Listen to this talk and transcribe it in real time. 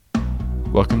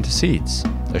Welcome to Seeds,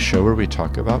 a show where we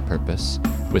talk about purpose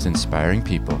with inspiring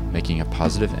people making a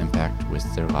positive impact with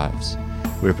their lives.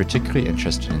 We are particularly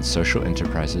interested in social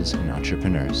enterprises and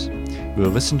entrepreneurs. We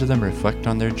will listen to them reflect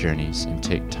on their journeys and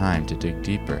take time to dig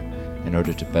deeper in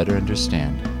order to better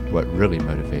understand what really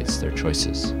motivates their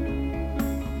choices.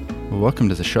 Well, welcome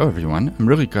to the show, everyone. I'm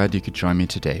really glad you could join me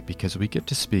today because we get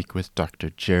to speak with Dr.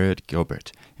 Jarrod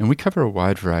Gilbert, and we cover a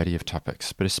wide variety of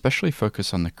topics, but especially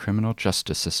focus on the criminal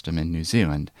justice system in New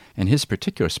Zealand and his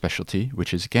particular specialty,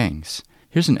 which is gangs.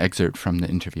 Here's an excerpt from the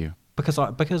interview. Because I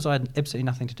had absolutely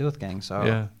nothing to do with gangs,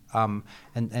 so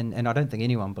and I don't think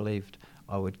anyone believed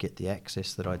I would get the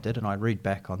access that I did. And I read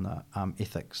back on the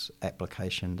ethics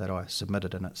application that I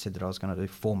submitted, and it said that I was going to do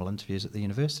formal interviews at the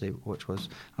university, which was,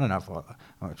 I don't know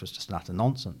if it was just utter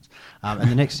nonsense. And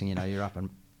the next thing you know, you're up in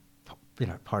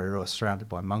Porirua surrounded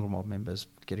by mongrel mob members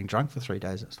getting drunk for 3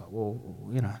 days. It's like, well,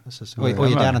 this is, or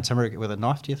you're down in Timaruga with a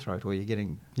knife to your throat, or you're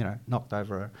getting, knocked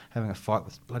over, having a fight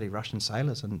with bloody Russian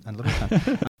sailors and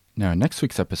Littleton. Now, in next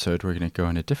week's episode, we're going to go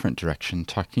in a different direction,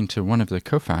 talking to one of the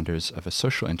co-founders of a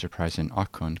social enterprise in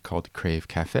Auckland called Crave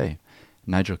Cafe.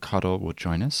 Nigel Cottle will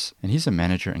join us, and he's a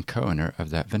manager and co-owner of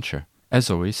that venture.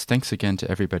 As always, thanks again to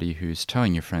everybody who's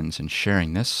telling your friends and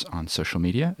sharing this on social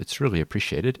media. It's really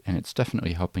appreciated, and it's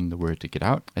definitely helping the word to get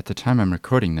out. At the time I'm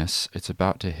recording this, it's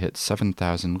about to hit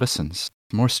 7,000 listens.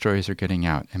 More stories are getting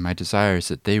out, and my desire is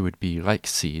that they would be like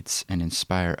seeds and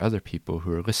inspire other people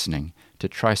who are listening to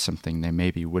try something they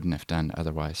maybe wouldn't have done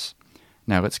otherwise.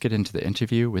 Now let's get into the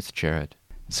interview with Jarrod.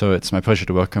 So it's my pleasure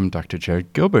to welcome Dr.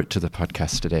 Jarrod Gilbert to the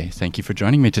podcast today. Thank you for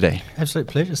joining me today. Absolute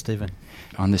pleasure, Stephen.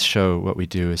 On this show, what we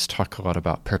do is talk a lot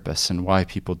about purpose and why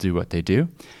people do what they do,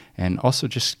 and also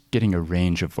just getting a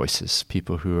range of voices,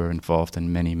 people who are involved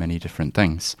in many, many different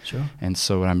things. Sure. And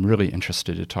so what I'm really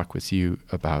interested to talk with you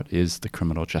about is the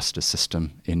criminal justice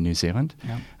system in New Zealand.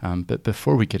 Yeah. But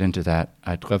before we get into that,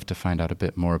 I'd love to find out a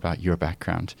bit more about your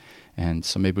background. And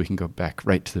so maybe we can go back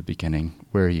right to the beginning.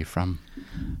 Where are you from?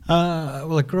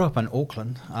 Well, I grew up in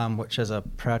Auckland, which is a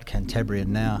proud Cantabrian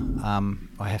now.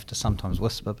 I have to sometimes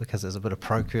whisper because there's a bit of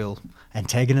parochial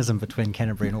antagonism between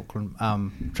Canterbury and Auckland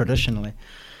traditionally.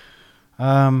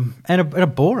 And a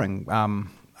boring,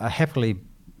 a happily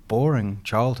boring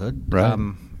childhood. Right.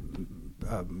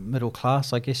 Middle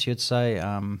class, I guess you'd say.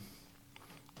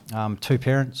 2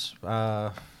 parents,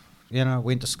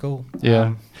 went to school.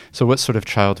 Yeah. So what sort of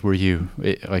child were you?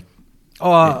 I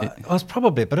was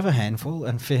probably a bit of a handful,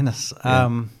 in fairness.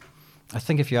 Yeah. I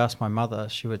think if you asked my mother,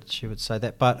 she would say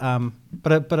that. But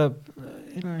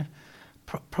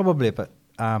probably a bit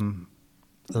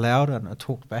loud, and I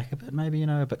talked back a bit, maybe,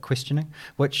 a bit questioning,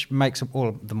 which makes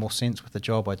all the more sense with the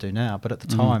job I do now. But at the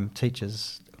time,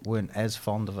 teachers weren't as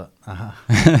fond of it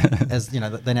as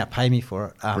they now pay me for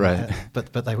it. Right.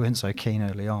 But they weren't so keen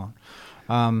early on.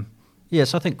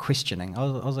 So I think questioning. I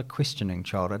was a questioning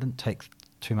child. I didn't take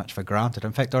too much for granted.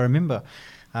 In fact, I remember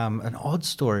an odd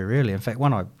story, really. In fact,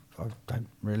 one I don't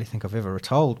really think I've ever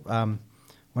retold. When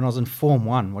I was in Form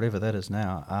 1, whatever that is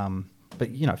now, but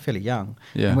fairly young,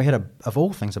 and we had of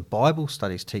all things, a Bible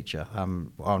studies teacher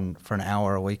on for an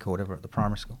hour a week or whatever at the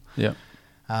primary school. Yeah.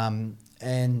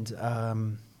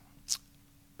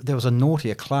 There was a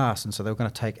naughtier class, and so they were going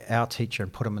to take our teacher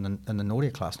and put him in the naughtier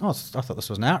class. And I thought this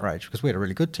was an outrage because we had a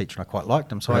really good teacher and I quite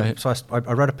liked him. So right.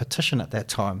 I wrote a petition at that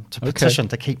time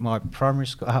to keep my primary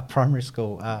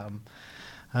school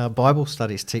Bible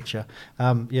studies teacher.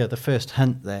 The first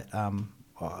hint that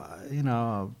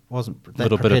I wasn't that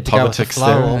little bit prepared of to go with the politics flow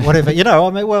there. or whatever.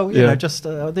 They're just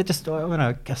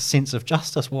a sense of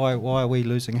justice. Why are we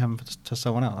losing him to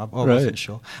someone else? I wasn't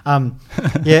sure.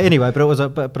 Anyway, but it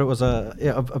was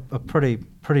a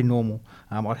pretty normal.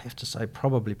 I'd have to say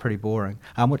probably pretty boring.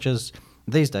 Which is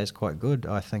these days quite good.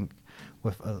 I think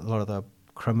with a lot of the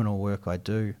criminal work I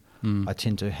do, I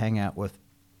tend to hang out with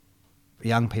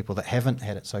young people that haven't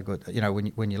had it so good.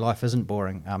 When your life isn't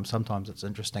boring, sometimes it's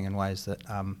interesting in ways that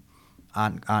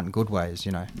aren't good ways.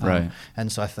 Right.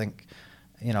 And so I think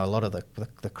a lot of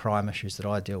the crime issues that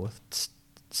I deal with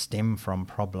stem from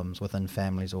problems within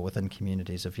families or within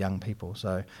communities of young people.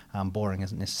 So boring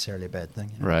isn't necessarily a bad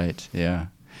thing. Right. Yeah.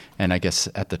 And I guess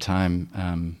at the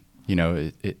time,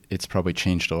 it's probably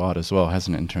changed a lot as well,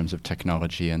 hasn't it, in terms of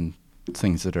technology and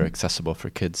things that are accessible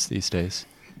for kids these days?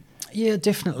 Yeah,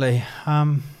 definitely.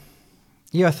 I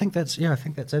think that's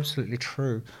absolutely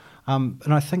true. And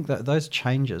I think that those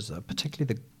changes,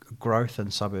 particularly the growth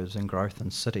in suburbs and growth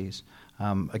in cities,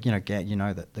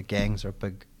 that the gangs are a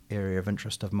big area of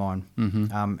interest of mine,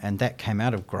 and that came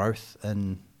out of growth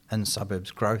in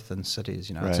suburbs, growth in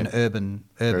cities. It's an urban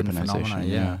phenomenon.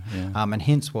 Yeah. And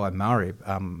hence why Maori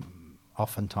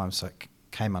oftentimes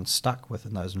came unstuck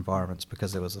within those environments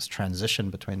because there was this transition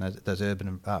between those urban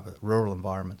and rural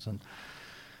environments and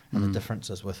the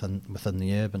differences within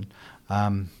the urban.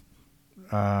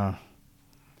 But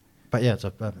yeah,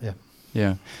 yeah.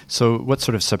 Yeah. So, what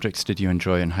sort of subjects did you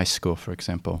enjoy in high school, for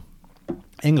example?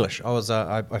 English.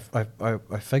 I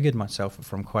figured myself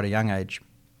from quite a young age.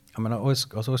 I mean, I was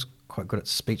always quite good at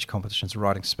speech competitions,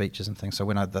 writing speeches and things. So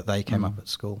when they came up at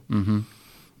school,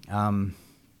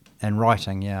 and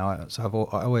writing, yeah. So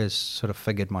I always sort of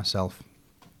figured myself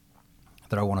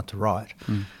that I wanted to write.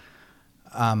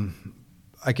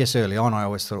 I guess early on I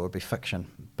always thought it would be fiction,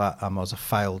 but I was a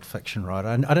failed fiction writer,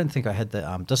 and I don't think I had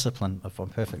the discipline, if I'm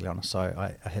perfectly honest. So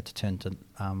I had to turn to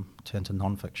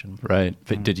non-fiction. Right,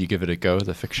 but did you give it a go,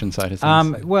 the fiction side of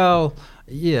things? Well,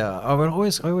 yeah, I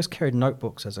always carried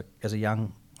notebooks as a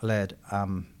young lad,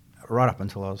 right up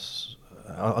until I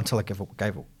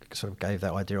gave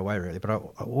that idea away, really. But I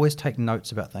always take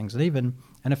notes about things, and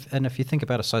if you think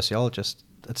about a sociologist,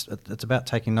 it's about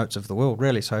taking notes of the world,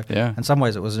 really. So in some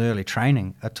ways it was an early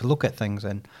training to look at things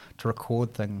and to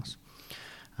record things.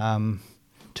 To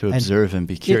observe and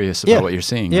be curious about what you're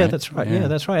seeing. Yeah, right? that's right. Yeah,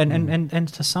 that's right. And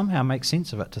to somehow make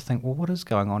sense of it, to think, well, what is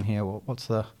going on here? What's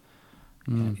the...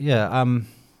 So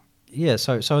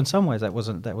in some ways that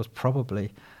was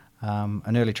probably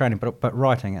an early training, but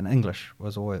writing and English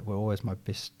were always my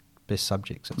best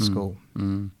subjects at school.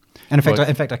 And in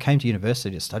fact, I came to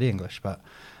university to study English, but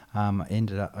I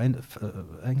ended up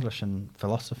English and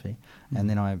philosophy, and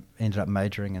then I ended up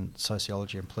majoring in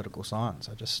sociology and political science.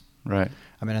 Right.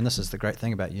 I mean, and this is the great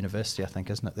thing about university, I think,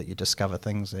 isn't it? That you discover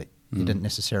things that you didn't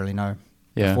necessarily know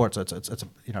before. It's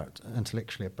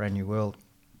intellectually a brand new world.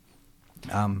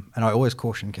 And I always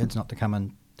caution kids not to come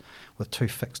in with too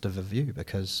fixed of a view,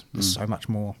 because there's so much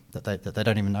more that they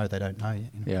don't even know they don't know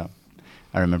yet. Yeah.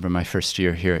 I remember my first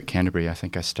year here at Canterbury, I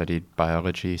think I studied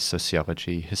biology,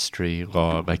 sociology, history,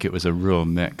 law, like it was a real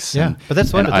mix. Yeah, but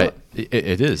that's what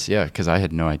it is, yeah, because I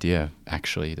had no idea,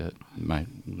 actually, that my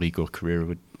legal career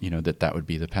would, that would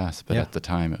be the path. But at the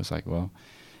time, it was like, well,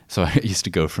 so I used to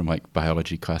go from like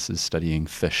biology classes studying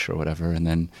fish or whatever, and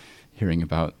then hearing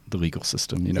about the legal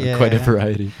system, quite a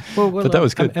variety. Well, but that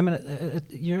was good. I mean,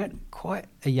 you're at quite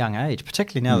a young age,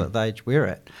 particularly now at the age we're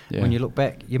at. Yeah. When you look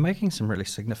back, you're making some really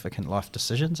significant life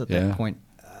decisions at that point.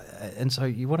 And so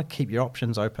you want to keep your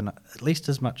options open at least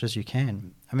as much as you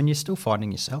can. I mean, you're still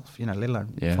finding yourself, let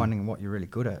alone finding what you're really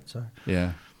good at. So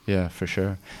Yeah, for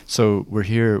sure. So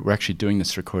we're actually doing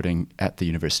this recording at the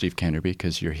University of Canterbury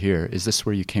because you're here. Is this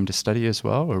where you came to study as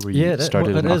well, or were you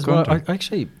started in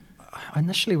Auckland? I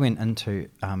initially went into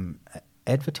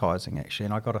advertising, actually,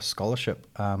 and I got a scholarship.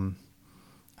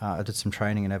 I did some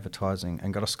training in advertising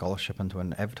and got a scholarship into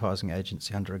an advertising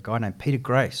agency under a guy named Peter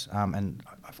Grace. And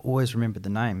I've always remembered the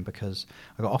name because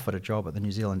I got offered a job at the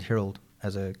New Zealand Herald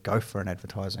as a gopher in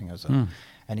advertising.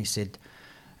 And he said,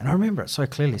 and I remember it so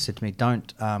clearly, he said to me,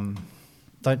 don't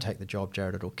take the job,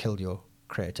 Jarrod, it'll kill your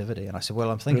creativity. And I said,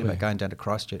 well, I'm thinking about going down to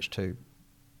Christchurch to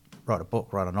write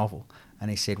a novel. And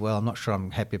he said, well, I'm not sure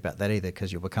I'm happy about that either,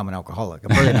 because you'll become an alcoholic, a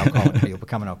brilliant alcoholic, but you'll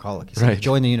become an alcoholic. He said,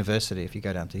 join the university if you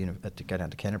go down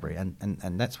to Canterbury.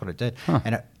 And that's what I did. Huh.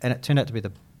 And it turned out to be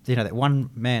that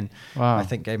one man, I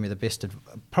think, gave me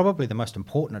probably the most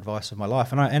important advice of my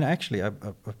life. And actually, a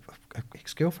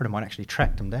ex-girlfriend of mine actually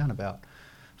tracked him down about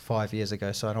 5 years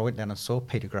ago. So I went down and saw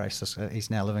Peter Grace. He's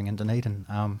now living in Dunedin.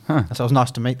 So it was nice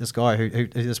to meet this guy who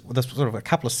this sort of a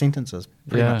couple of sentences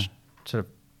pretty much sort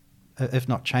of, if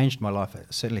not changed my life,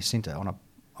 it certainly sent it on a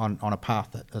path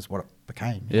that is what it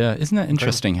became. Yeah, isn't that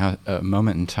interesting how a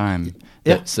moment in time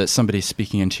that somebody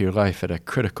speaking into your life at a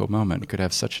critical moment could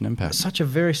have such an impact? Such a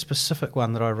very specific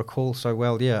one that I recall so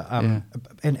well,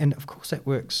 And of course that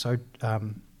works so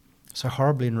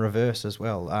horribly in reverse as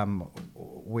well,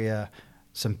 where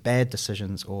some bad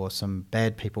decisions or some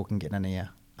bad people can get in here,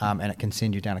 and it can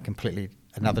send you down a completely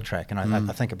another track. And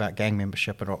I think about gang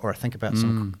membership, or I think about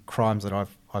some crimes that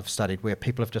I've studied where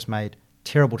people have just made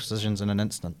terrible decisions in an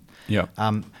instant. Yeah.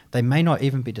 They may not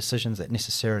even be decisions that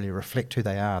necessarily reflect who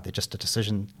they are. They're just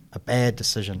a bad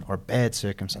decision or a bad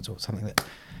circumstance or something that,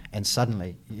 and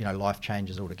suddenly, life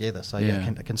changes altogether. So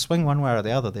it can swing one way or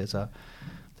the other. There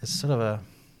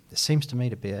seems to me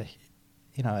to be a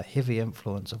heavy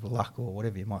influence of luck or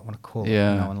whatever you might want to call it,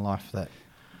 in life that.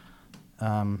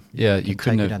 You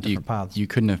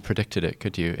couldn't have predicted it,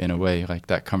 could you? In a way, like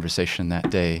that conversation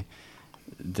that day,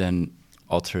 then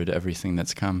altered everything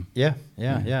that's come. Yeah,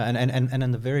 and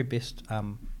in the very best,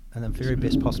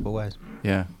 possible ways.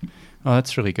 Yeah, oh,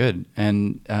 that's really good.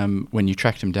 And when you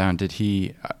tracked him down, did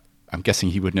he? I'm guessing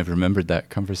he wouldn't have remembered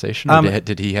that conversation. Or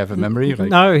did he have a memory?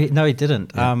 No, he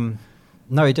didn't.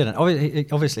 No, he didn't.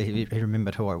 Obviously, he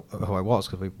remembered who I was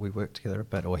because we worked together a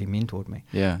bit, or he mentored me.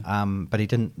 Yeah. But he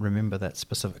didn't remember that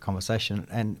specific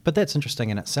conversation. But that's interesting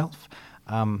in itself.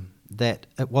 That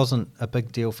it wasn't a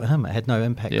big deal for him. It had no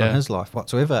impact on his life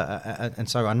whatsoever, and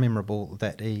so unmemorable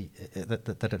that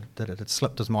that it had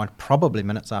slipped his mind probably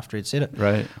minutes after he'd said it.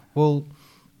 Right. Well,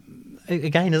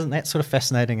 again, isn't that sort of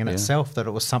fascinating in itself that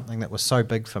it was something that was so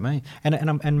big for me?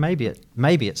 And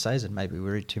maybe it says, and maybe we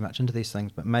read too much into these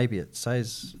things, but maybe it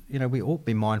says, we ought to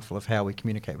be mindful of how we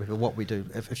communicate with people, what we do.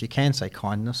 If you can say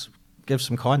kindness, give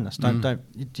some kindness. Don't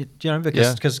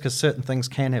because certain things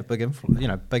can have big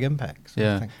influence, big impacts.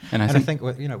 Yeah, and I think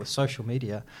with social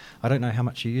media, I don't know how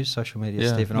much you use social media,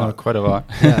 Stephen. No, quite a lot.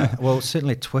 Yeah, well,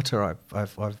 certainly Twitter.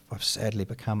 I've sadly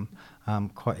become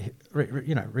quite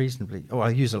reasonably. I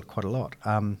use it quite a lot.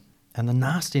 And the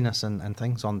nastiness and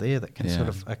things on there that can sort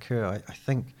of occur. I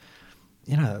think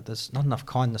there's not enough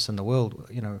kindness in the world.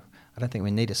 I don't think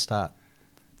we need to start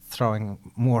throwing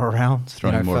more around,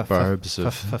 more barbs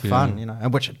for fun,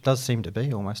 and which it does seem to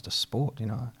be almost a sport,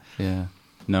 Yeah,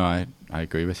 no, I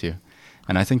agree with you,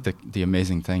 and I think the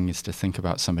amazing thing is to think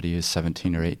about somebody who's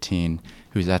 17 or 18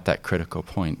 who's at that critical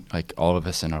point. Like all of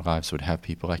us in our lives would have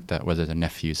people like that, whether they're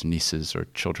nephews, nieces, or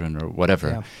children, or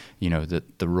whatever. Yeah.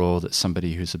 The role that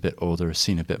somebody who's a bit older, has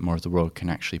seen a bit more of the world, can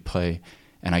actually play.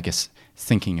 And I guess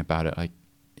thinking about it, like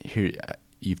here.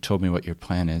 You've told me what your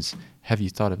plan is. Have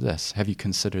you thought of this? Have you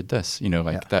considered this?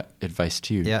 That advice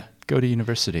to you. Yeah. Go to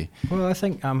university. Well, I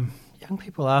think young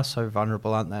people are so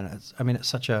vulnerable, aren't they? It's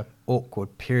such a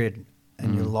awkward period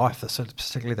in your life,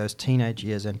 particularly those teenage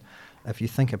years. And if you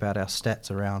think about our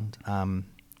stats around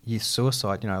youth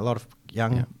suicide, a lot of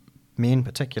young men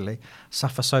particularly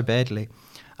suffer so badly.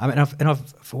 And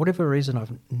I've for whatever reason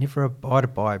I've never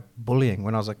abided by bullying.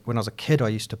 When I was a kid, I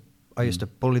used to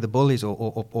bully the bullies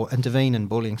or intervene in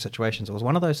bullying situations. It was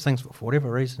one of those things, for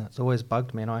whatever reason, it's always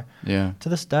bugged me. And to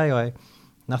this day,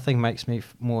 nothing makes me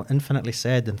more infinitely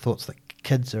sad than thoughts that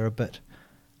kids are a bit,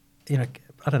 I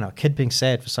don't know, a kid being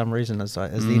sad for some reason is the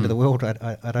end of the world.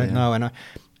 I don't know.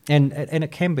 And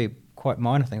it can be quite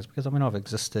minor things, because I've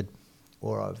existed,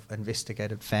 or I've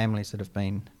investigated families that have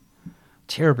been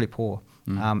terribly poor.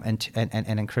 And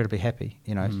incredibly happy,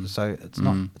 So it's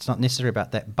not necessarily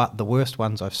about that, but the worst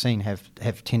ones I've seen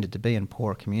have tended to be in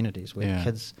poorer communities where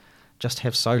kids just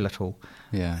have so little.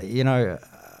 Yeah.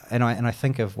 And I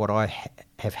think of what I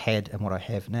have had and what I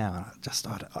have now.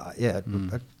 It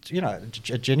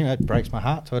breaks my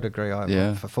heart to a degree.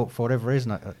 For whatever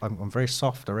reason, I'm very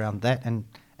soft around that and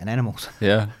animals.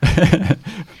 Yeah.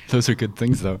 Those are good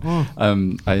things, though.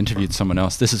 I interviewed someone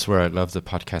else. This is where I love the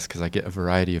podcast, because I get a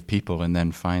variety of people and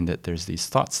then find that there's these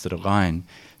thoughts that align.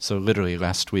 So literally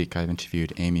last week I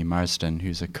interviewed Amy Marsden,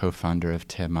 who's a co-founder of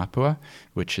Te Mapua,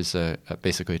 which is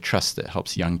basically a trust that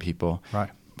helps young people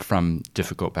from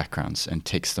difficult backgrounds and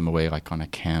takes them away, like on a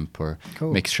camp, or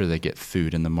makes sure they get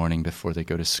food in the morning before they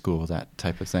go to school, that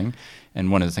type of thing. And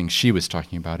one of the things she was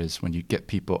talking about is when you get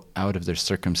people out of their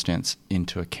circumstance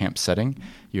into a camp setting,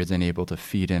 you're then able to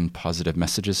feed in positive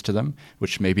messages to them,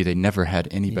 which maybe they never had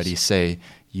anybody say,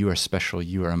 you are special,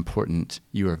 you are important,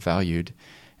 you are valued.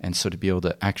 And so to be able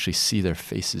to actually see their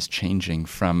faces changing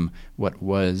from what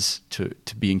was to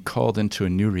being called into a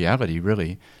new reality,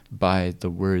 really, by the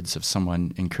words of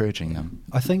someone encouraging them.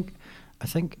 I think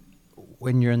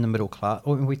when you're in the middle class,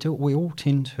 we all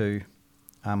tend to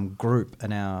group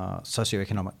in our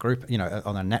socioeconomic group,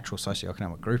 on a natural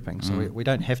socioeconomic grouping. So we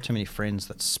don't have too many friends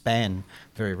that span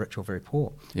very rich or very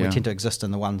poor. Yeah. We tend to exist in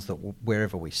the ones that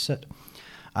wherever we sit.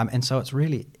 And so it's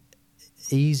really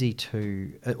easy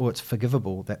or it's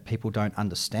forgivable that people don't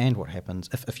understand what happens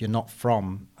if you're not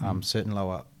from certain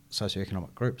lower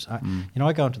socioeconomic groups.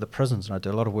 I go into the prisons, and I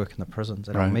do a lot of work in the prisons,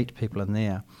 and I meet people in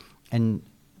there, and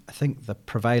I think the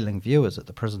prevailing view is that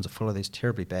the prisons are full of these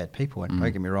terribly bad people, and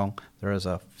don't get me wrong, there is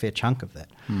a fair chunk of that.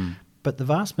 But the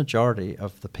vast majority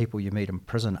of the people you meet in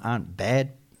prison aren't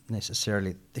bad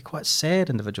necessarily. They're quite sad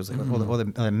individuals, or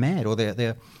they're mad, or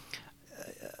they're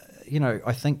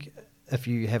I think if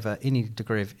you have any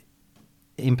degree of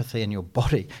empathy in your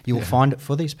body, you will find it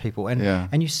for these people.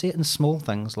 And you see it in small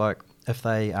things, like if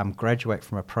they graduate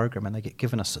from a program and they get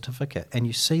given a certificate, and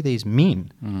you see these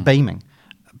men beaming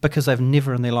because they've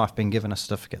never in their life been given a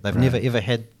certificate. They've never ever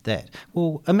had that.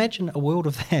 Well, imagine a world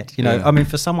of that.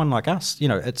 For someone like us,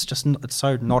 it's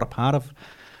so not a part of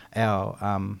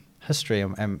our history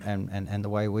and the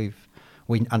way we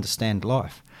understand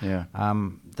life.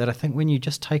 That I think when you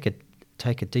just take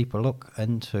a deeper look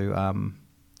into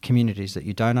communities that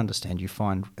you don't understand, you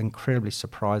find incredibly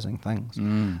surprising things.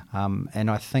 And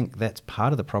I think that's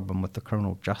part of the problem with the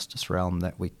criminal justice realm,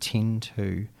 that we tend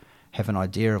to have an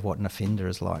idea of what an offender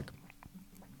is like.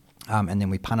 And then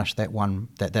we punish that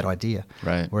idea.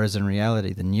 Right. Whereas in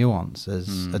reality, the nuance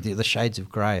is the shades of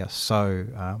grey are so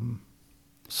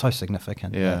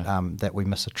significant that we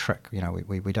miss a trick. You know,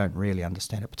 we don't really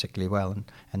understand it particularly well,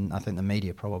 and I think the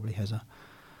media probably has a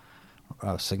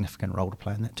significant role to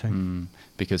play in that too.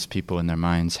 Because people in their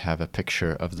minds have a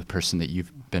picture of the person that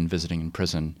you've been visiting in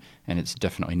prison, and it's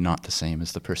definitely not the same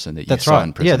as the person that you saw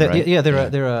in prison.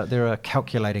 They're a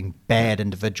calculating, bad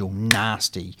individual,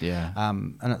 nasty. Yeah.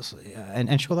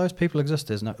 And sure, those people exist.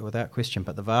 There's no, without question,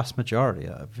 but the vast majority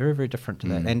are very, very different to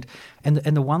that. And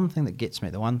the one thing that gets me,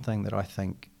 the one thing that I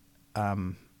think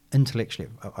intellectually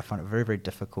I find it very, very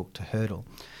difficult to hurdle,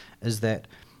 is that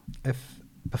if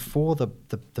before the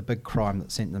big crime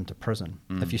that sent them to prison,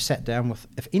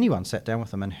 if anyone sat down with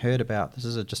them and heard about, this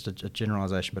is just a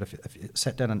generalisation, but if you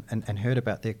sat down and heard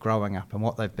about their growing up and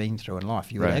what they've been through in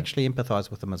life, you would actually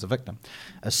empathise with them as a victim.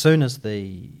 As soon as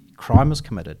the crime is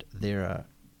committed, they're a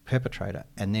perpetrator,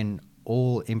 and then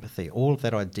all empathy, all of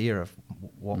that idea of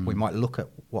what we might look at,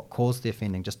 what caused the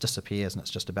offending, just disappears, and it's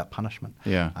just about punishment.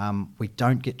 We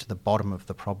don't get to the bottom of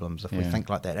the problems if we think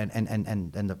like that.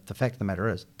 And the fact of the matter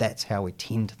is, that's how we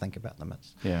tend to think about them.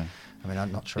 I mean,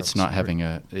 I'm not sure. It's not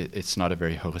a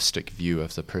very holistic view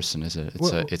of the person, is it?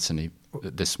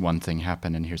 This one thing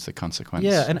happened, and here's the consequence.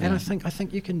 And I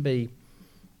think you can be.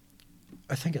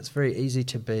 I think it's very easy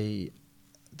to be.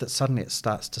 That suddenly it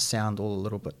starts to sound all a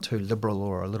little bit too liberal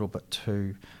or a little bit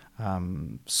too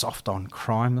soft on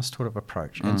crime, this sort of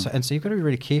approach. And so you've got to be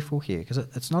really careful here, because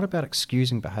it's not about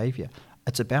excusing behaviour.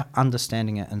 It's about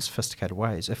understanding it in sophisticated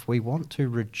ways. If we want to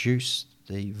reduce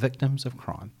the victims of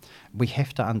crime, we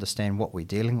have to understand what we're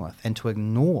dealing with, and to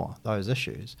ignore those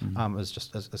issues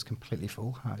is completely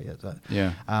foolhardy.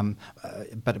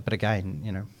 But again,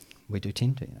 you know, we do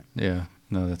tend to. You know. Yeah.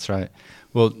 No, that's right.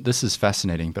 Well, this is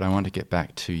fascinating, but I want to get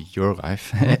back to your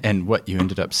life and what you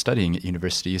ended up studying at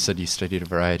university. You said you studied a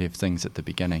variety of things at the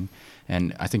beginning,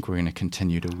 and I think we're going to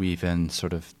continue to weave in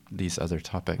sort of these other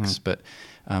topics. But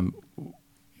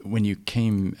when you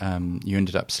came, you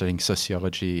ended up studying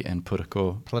sociology and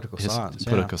political science.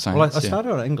 Well, I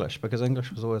started on English because English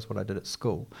was always what I did at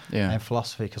school, and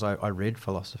philosophy because I read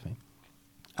philosophy.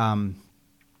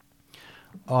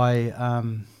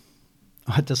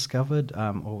 I discovered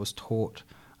or was taught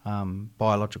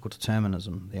biological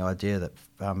determinism, the idea that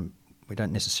we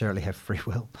don't necessarily have free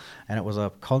will, and it was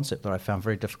a concept that I found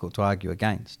very difficult to argue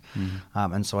against.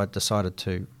 And so I decided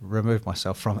to remove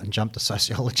myself from it and jump to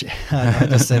sociology. I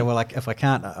just said, well, if I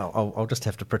can't, I'll just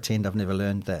have to pretend I've never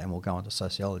learned that, and we'll go on to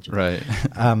sociology. Right.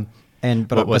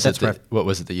 What was it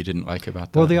that you didn't like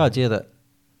about that? Well, the idea that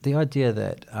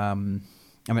I mean,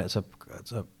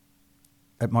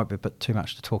 it might be a bit too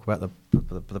much to talk about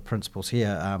the principles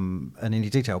here in any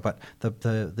detail, but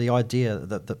the idea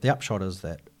that the upshot is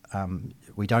that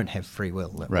we don't have free will,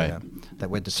 that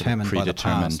we're determined by the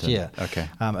past. Okay.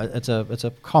 It's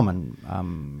a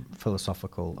common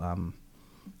philosophical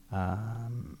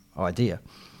idea,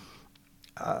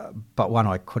 but one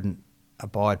I couldn't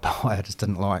abide by. I just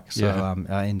didn't like. So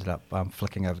I ended up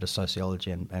flicking over to sociology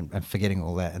and forgetting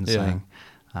all that and saying.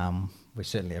 We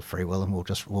certainly have free will, and we'll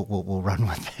run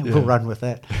with that. We'll run with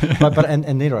that. But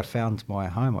there I found my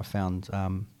home. I found I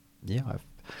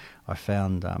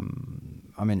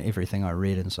mean, everything I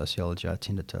read in sociology I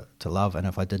tended to love, and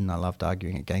if I didn't, I loved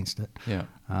arguing against it.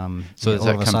 So does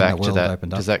that come back to that?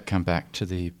 Does that come back to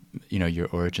the your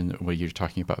origin, where you're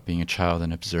talking about being a child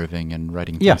and observing and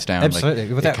writing things down? Absolutely.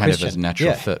 Like, without it kind question. of a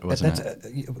natural fit, wasn't it?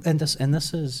 And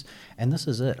this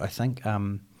is it. I think.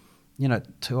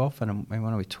 Too often, and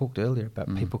when we talked earlier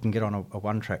about people can get on a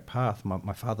one-track path.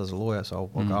 My father's a lawyer, so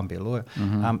I'll go and be a lawyer.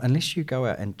 Unless you go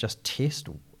out and just test,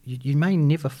 you may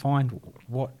never find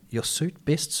what you're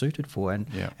best suited for. And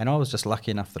I was just lucky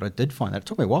enough that I did find that. It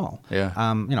took me a while.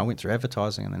 I went through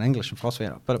advertising and then English and philosophy,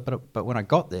 but when I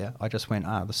got there, I just went,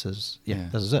 this is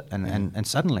it. And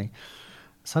suddenly,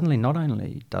 not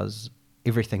only does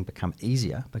everything become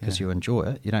easier because you enjoy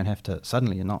it, you don't have to.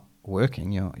 Suddenly, you're not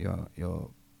working. You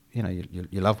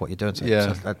love what you're doing, so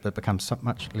it becomes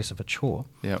much less of a chore,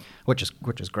 which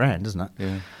is grand, isn't it?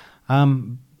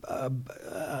 And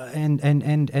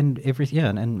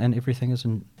everything is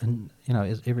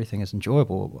everything is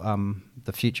enjoyable.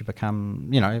 The future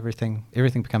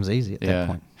everything becomes easy at that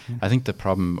point. I think the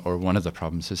problem, or one of the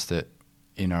problems, is that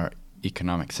in our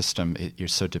economic system, you're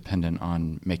so dependent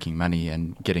on making money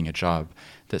and getting a job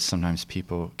that sometimes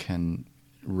people can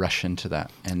rush into that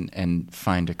and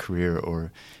find a career,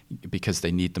 or because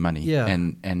they need the money,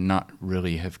 and not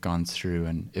really have gone through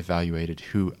and evaluated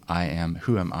who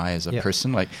am I as a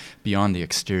person, like beyond the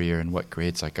exterior and what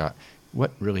grades I got.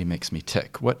 what really makes me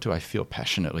tick? What do I feel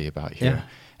passionately about here? Yeah.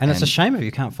 And it's a shame if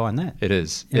you can't find that. It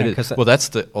is. You know, it is. Well, that's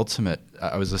the ultimate.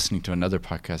 I was listening to another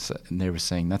podcast, and they were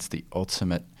saying that's the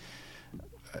ultimate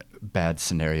bad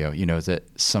scenario. You know,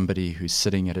 that somebody who's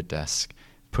sitting at a desk,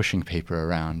 pushing paper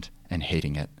around and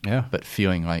hating it, but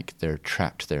feeling like they're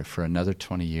trapped there for another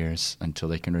 20 years until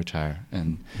they can retire.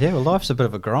 And yeah, well, life's a bit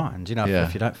of a grind, you know,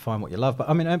 if you don't find what you love. But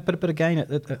I mean, but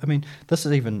again, I mean, this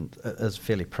is even a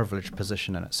fairly privileged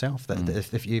position in itself. That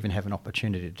if you even have an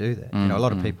opportunity to do that, you know, a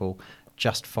lot of people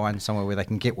just find somewhere where they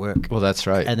can get work. Well, that's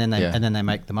right. And then they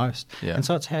make the most. Yeah. And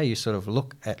so it's how you sort of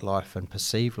look at life and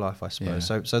perceive life, I suppose.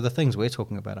 Yeah. So the things we're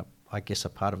talking about, I guess, are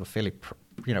part of a fairly,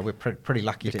 you know, we're pretty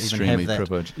lucky to even have that. Extremely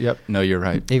privileged. Yep. No, you're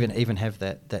right. Even have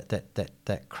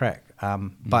that crack.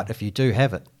 But if you do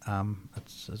have it,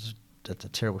 it's a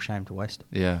terrible shame to waste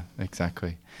it. Yeah,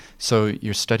 exactly. So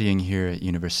you're studying here at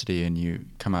university, and you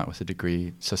come out with a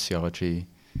degree, sociology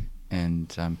and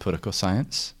political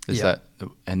science. Is that,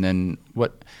 and then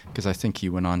what, because I think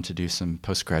you went on to do some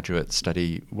postgraduate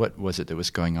study. What was it that was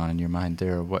going on in your mind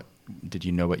there? Or what, did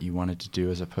you know what you wanted to do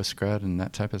as a postgrad and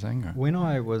that type of thing? Or? When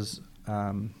I was,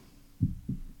 I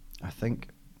think,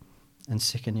 in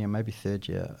second year, maybe third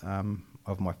year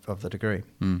of the degree,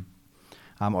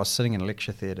 I was sitting in a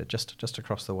lecture theatre just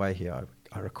across the way here.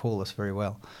 I recall this very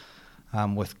well,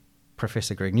 with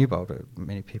Professor Greg Newbold.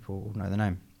 Many people will know the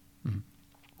name. Mm-hmm.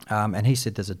 And he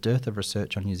said there's a dearth of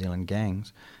research on New Zealand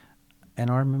gangs. And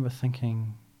I remember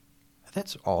thinking,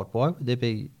 that's odd. Why would there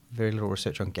be very little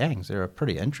research on gangs? They're a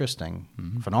pretty interesting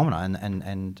phenomenon,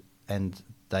 and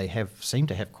they seem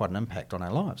to have quite an impact on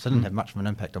our lives. They didn't have much of an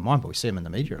impact on mine, but we see them in the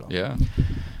media a lot. Yeah.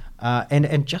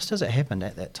 And just as it happened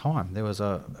at that time, there was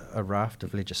a raft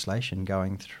of legislation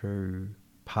going through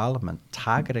Parliament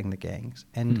targeting the gangs.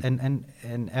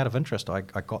 And out of interest, I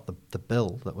got the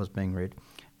bill that was being read.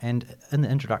 And in the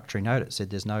introductory note, it said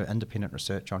there's no independent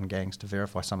research on gangs to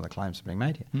verify some of the claims that are being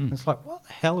made here. And it's like, what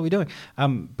the hell are we doing?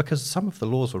 Because some of the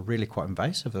laws were really quite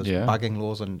invasive. There was bugging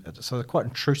laws, and so they're quite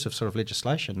intrusive sort of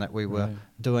legislation that we were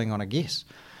doing on a guess.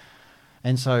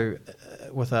 And so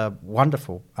with a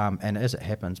wonderful, and as it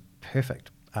happens,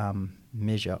 perfect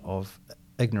measure of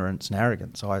ignorance and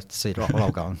arrogance, I said, well,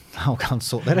 I'll go and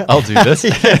sort that out. I'll do this.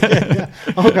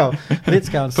 I'll go. Let's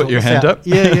go and sort this out. Put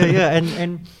your hand up.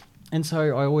 Yeah. And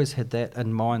so I always had that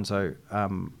in mind, so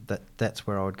that's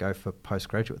where I would go for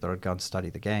postgraduate, that I'd go and study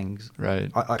the gangs.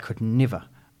 Right. I could never,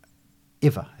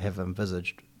 ever have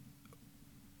envisaged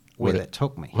where that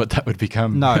took me. What that would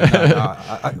become. No,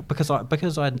 because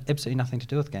I had absolutely nothing to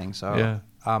do with gangs. So,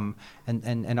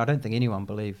 and I don't think anyone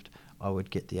believed I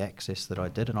would get the access that I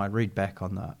did. And I read back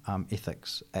on the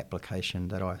ethics application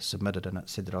that I submitted, and it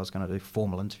said that I was going to do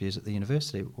formal interviews at the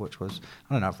university, which was,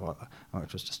 I don't know if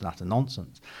it was just utter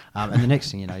nonsense. And the next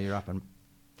thing you know, you're up in,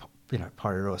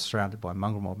 Porirua, surrounded by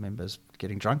mongrel mob members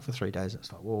getting drunk for 3 days.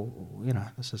 It's like, well,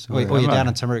 this is... Or you're down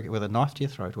in Timuruka with a knife to your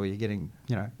throat, or you're getting,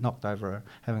 knocked over,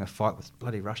 having a fight with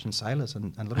bloody Russian sailors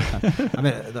in Littleton. I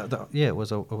mean, it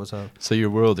was a... So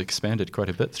your world expanded quite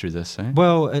a bit through this, eh?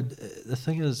 Well, the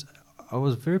thing is, I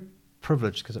was very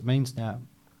privileged, because it means now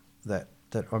that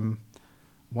I'm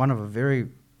one of a very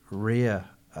rare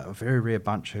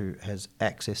bunch who has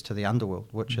access to the underworld,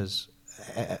 which is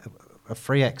a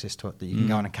free access to it, that you can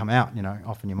go in and come out.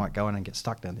 Often you might go in and get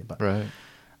stuck down there, but right.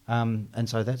 And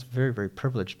so that's very, very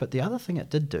privileged. But the other thing it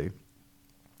did do,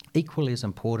 equally as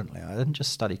importantly, I didn't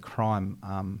just study crime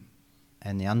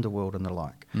and the underworld and the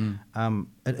like.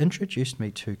 It introduced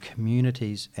me to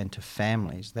communities and to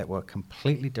families that were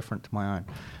completely different to my own.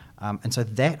 And so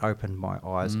that opened my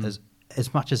eyes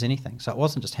as much as anything. So it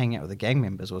wasn't just hanging out with the gang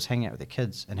members, it was hanging out with their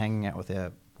kids and hanging out with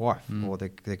their wife or their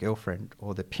girlfriend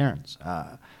or their parents,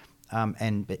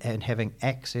 and having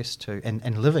access to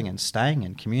and living and staying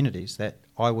in communities that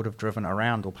I would have driven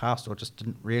around or past or just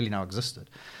didn't really know existed.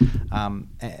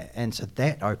 And so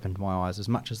that opened my eyes as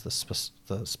much as the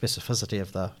specificity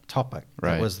of the topic.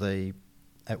 Right. It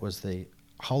was the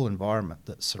whole environment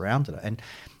that surrounded it,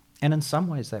 and in some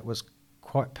ways that was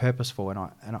quite purposeful. And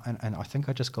I think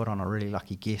I just got on a really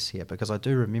lucky guess here, because I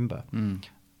do remember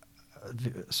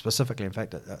specifically. In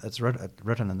fact, it's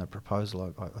written in the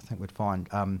proposal. I think we'd find.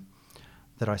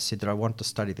 That I said that I wanted to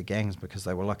study the gangs because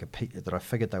they were like that I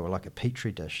figured they were like a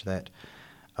petri dish, that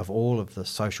of all of the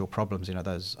social problems,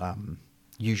 those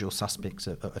usual suspects,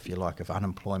 if you like, of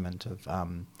unemployment, of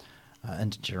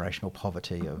intergenerational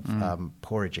poverty, of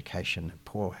poor education,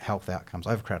 poor health outcomes,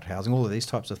 overcrowded housing, all of these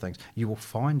types of things, you will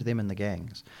find them in the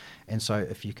gangs. And so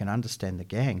if you can understand the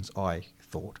gangs, I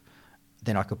thought,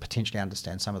 then I could potentially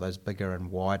understand some of those bigger and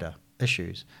wider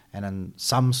issues. And in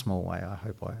some small way, I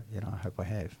hope I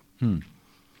have.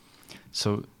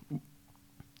 So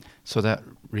So that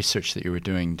research that you were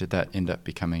doing, did that end up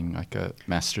becoming like a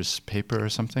master's paper or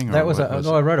something? Or That was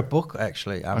I wrote a book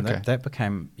actually. Okay. That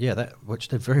became which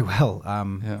did very well. I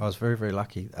was very, very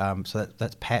lucky. So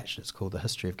that's patched. It's called The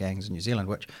History of Gangs in New Zealand,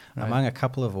 which among a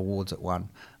couple of awards it won,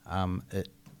 it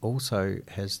also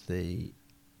has the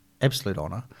absolute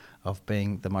honour of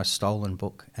being the most stolen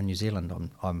book in New Zealand.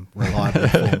 I'm reliably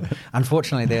informed.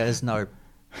 Unfortunately, there is no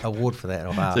award for that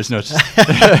of art. There's no.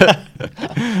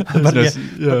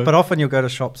 But often you'll go to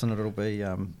shops and it'll be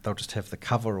they'll just have the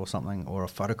cover or something or a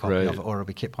photocopy of it, or it'll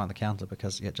be kept behind the counter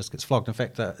because it just gets flogged. In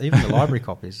fact, even the library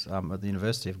copies at the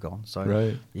university have gone.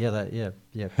 So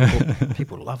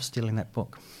people love stealing that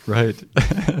book. Right,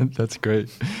 that's great.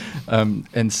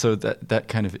 And so that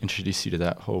kind of introduced you to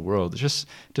that whole world. Just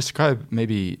describe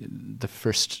maybe the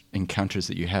first encounters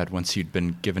that you had once you'd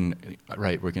been given,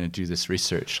 right, we're going to do this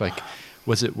research. Like,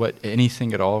 was it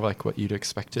anything at all like what you'd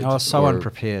expected? I was so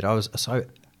unprepared. I was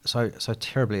so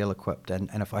terribly ill-equipped, and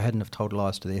if I hadn't have told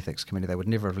lies to the ethics committee, they would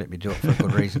never have let me do it for a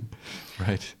good reason.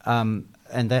 Right. And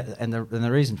the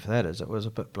reason for that is it was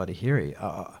a bit bloody hairy.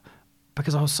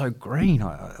 Because I was so green,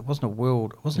 it wasn't a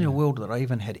world that I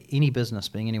even had any business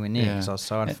being anywhere near because I was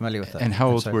so unfamiliar with it. And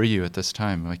how old were you at this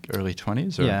time? Like early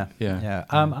 20s? Or? Yeah.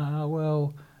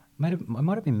 Well, I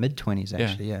might have been mid-20s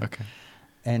actually. Yeah. Okay.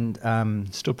 And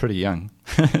still pretty young.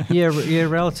 yeah,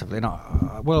 relatively. No,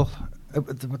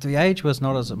 the age was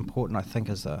not as important, I think,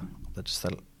 as the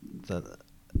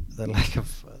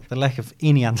lack of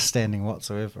any understanding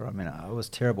whatsoever. I mean, it was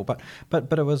terrible, but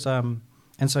it was.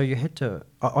 And so you had to.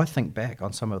 I think back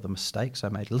on some of the mistakes I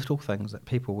made, little things that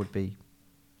people would be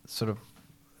sort of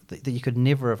that you could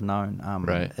never have known,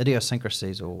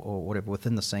 idiosyncrasies or whatever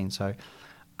within the scene. So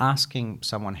asking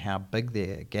someone how big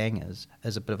their gang is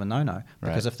a bit of a no-no,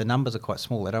 because if the numbers are quite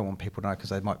small, they don't want people to know because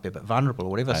they might be a bit vulnerable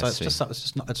or whatever.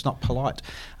 It's not polite.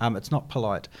 It's not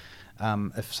polite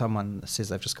if someone says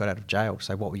they've just got out of jail to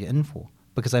say, what were you in for?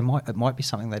 Because it might be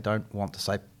something they don't want to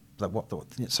say.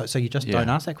 So you just don't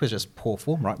ask that question. It's poor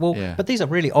form, right? Well, but these are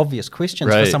really obvious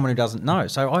questions for someone who doesn't know.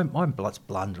 So I'm let's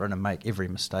blunder in and make every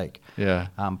mistake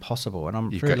possible. And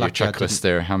I'm You've very got lucky. your checklist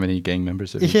there. How many gang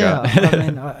members have you got? I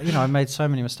mean, I made so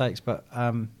many mistakes, but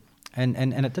and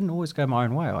it didn't always go my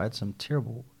own way. I had some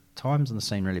terrible times in the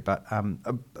scene, really, but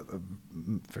a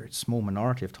very small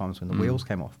minority of times when the wheels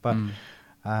came off. But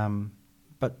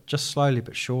just slowly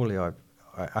but surely,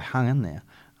 I hung in there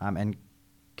and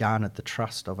garnered the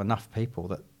trust of enough people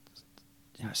that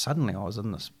suddenly I was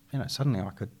in this. Suddenly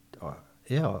I could. I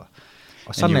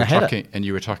had it. And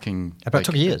you were talking about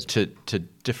took years to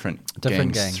different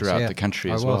gangs throughout the country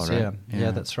as well, right?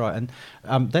 Yeah, that's right.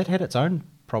 And that had its own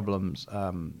problems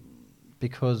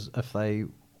because if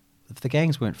the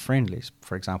gangs weren't friendly,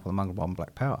 for example, the Mangabom and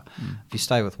Black Power, if you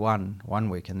stay with one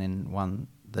week and then one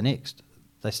the next,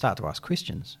 they start to ask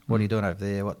questions. What are you doing over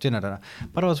there? What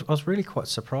But I was really quite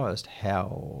surprised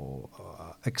how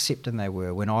accepting they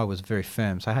were when I was very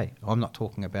firm. So hey, I'm not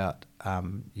talking about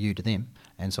you to them,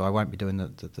 and so I won't be doing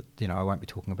I won't be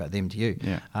talking about them to you.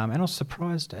 Yeah. And I was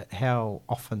surprised at how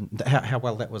often how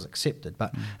well that was accepted.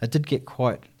 But it did get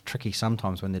quite tricky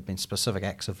sometimes when there'd been specific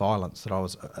acts of violence that I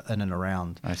was in and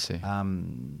around. I see.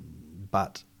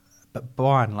 But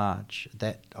by and large,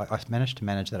 that I managed to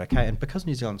manage that okay. And because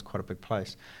New Zealand's quite a big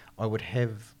place, I would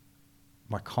have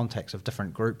my contacts of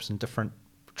different groups and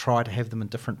try to have them in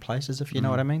different places, if you know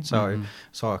what I mean. So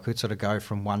I could sort of go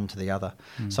from one to the other.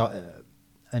 So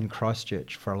in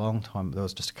Christchurch for a long time, there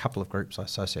was just a couple of groups I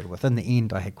associated with. In the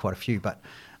end, I had quite a few, but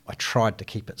I tried to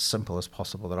keep it simple as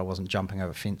possible, that I wasn't jumping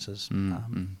over fences.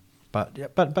 But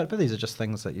these are just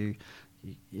things that you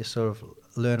sort of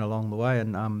learn along the way,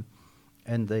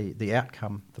 and the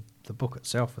outcome, the book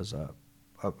itself, is a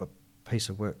piece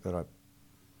of work that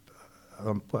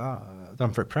I'm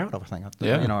very proud of. I think,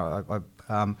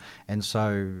 and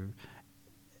so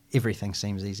everything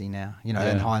seems easy now. In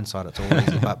hindsight, it's all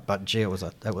easy. But gee, it was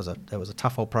a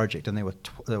tough old project, and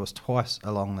there was twice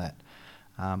along that,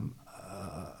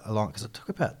 because it took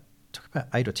about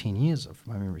 8 or 10 years, if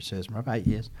my memory serves me, about 8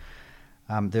 years.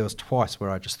 There was twice where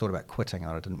I just thought about quitting,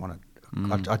 and I didn't want to.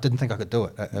 I didn't think I could do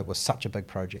it. It was such a big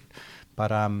project,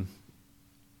 but I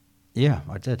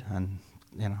did, and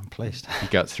I'm pleased. You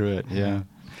got through it, yeah.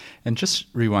 And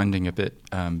just rewinding a bit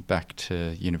back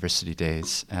to university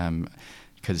days,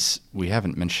 because we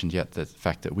haven't mentioned yet the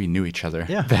fact that we knew each other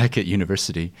back at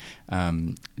university.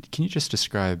 Can you just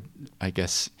describe, I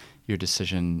guess, your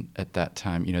decision at that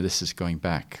time? This is going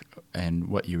back, and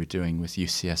what you were doing with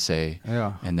UCSA,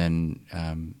 and then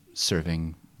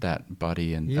serving that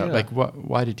body, and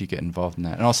why did you get involved in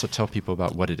that? And also tell people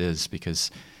about what it is, because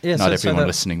not everyone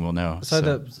listening will know. So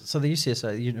the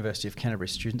UCSA, the University of Canterbury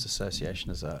Students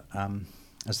Association, is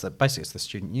basically it's the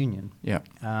student union. Yeah.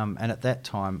 And at that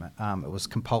time, it was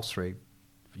compulsory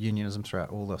unionism throughout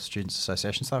all the students'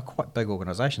 associations. They were quite big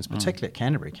organisations, particularly at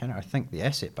Canterbury. I think the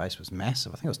asset base was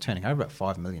massive. I think it was turning over about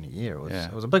 $5 million a year.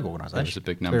 It was a big organisation. It was a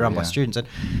big number. To be run by students,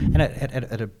 and it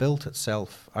had built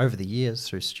itself over the years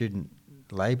through student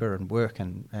labour and work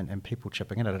and people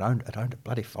chipping in. It owned a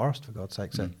bloody forest, for God's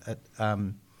sake. So it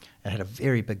had a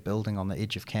very big building on the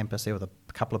edge of campus there with a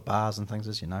couple of bars and things,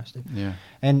 as you know, Steve. Yeah.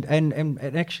 And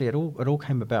actually it all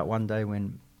came about one day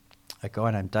when a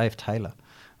guy named Dave Taylor,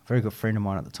 a very good friend of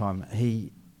mine at the time,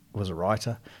 he was a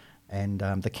writer, and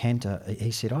the Cantor,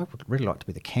 he said, I would really like to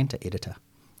be the Cantor editor,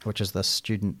 which is the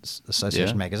Students'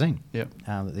 Association magazine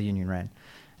that the union ran.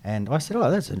 And I said, oh,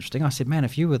 that's interesting. I said, man,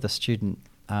 if you were the student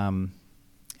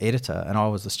editor and I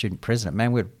was the student president,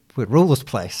 man, we'd rule this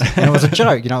place. And it was a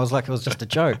joke, it was just a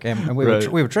joke. And we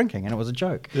were drinking, and it was a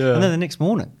joke. Yeah. And then the next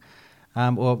morning,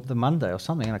 or the Monday or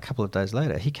something, and a couple of days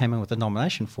later, he came in with a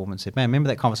nomination form and said, man, remember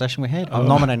that conversation we had? I'm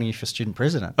nominating you for student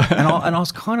president. And I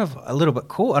was kind of a little bit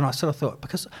caught, and I sort of thought,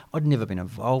 because I'd never been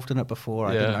involved in it before,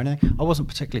 I didn't know anything. I wasn't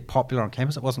particularly popular on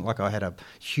campus. It wasn't like I had a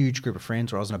huge group of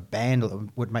friends or I was in a band that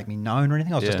would make me known or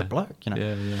anything. I was just a bloke,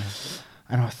 Yeah.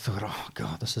 And I thought, oh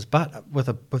God, this is. But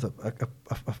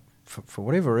for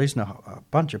whatever reason, a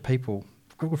bunch of people,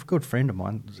 a good friend of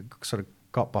mine, sort of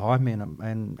got behind me,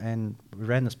 and we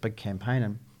ran this big campaign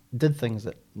and did things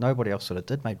that nobody else sort of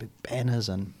did, made big banners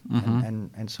and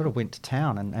sort of went to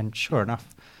town. And sure enough,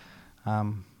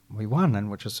 we won, and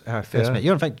which is how I first met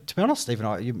you. In fact, to be honest, Stephen,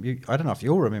 I don't know if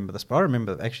you'll remember this, but I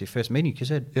remember actually first meeting you because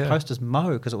you had posters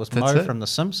Mo, because it was Mo from The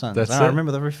Simpsons. I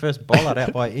remember the very first bollard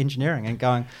out by engineering and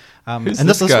going, and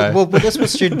this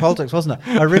was student politics, wasn't it?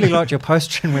 I really liked your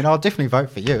poster and went, I'll definitely vote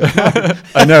for you.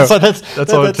 I know. So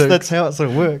that's how it sort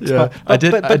of works. Yeah. But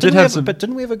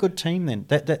didn't we have a good team then?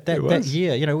 That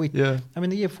year, I mean,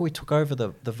 the year before we took over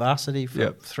the varsity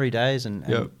for 3 days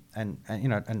and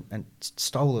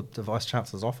stole the vice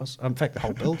chancellor's office. In fact, the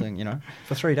whole building,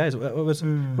 for 3 days. It was a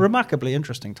remarkably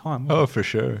interesting time. Oh, for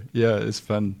sure. Yeah, it's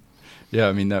fun. Yeah,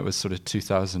 I mean, that was sort of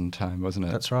 2000 time, wasn't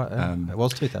it? That's right. Yeah. It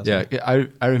was 2000. Yeah,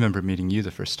 I remember meeting you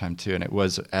the first time too, and it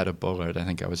was at a bollard. I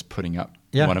think I was putting up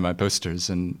one of my posters,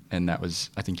 and that was,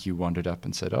 I think you wandered up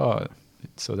and said, oh,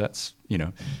 so that's who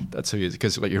you is.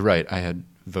 Because you're right, I had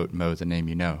Vote Mo, the name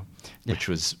which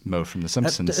was Mo from The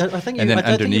Simpsons. I think you might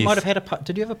have had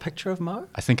did you have a picture of Mo?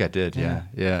 I think I did,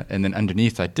 yeah. And then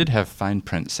underneath I did have fine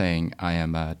print saying, I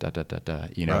am a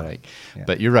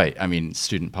but you're right, I mean,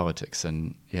 student politics,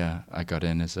 and I got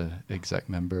in as a exec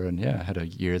member, and I had a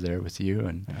year there with you,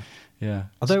 and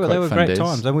they were great days.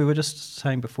 Times. And we were just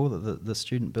saying before that the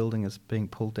student building is being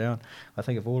pulled down. I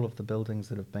think of all of the buildings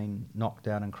that have been knocked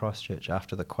down in Christchurch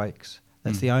after the quakes,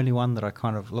 that's the only one that I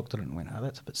kind of looked at it and went, oh,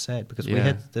 that's a bit sad, because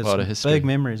there's some big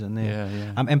memories in there.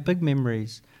 And big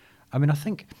memories, I mean, I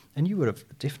think, and you would have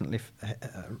definitely,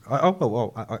 I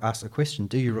asked the question,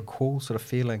 do you recall sort of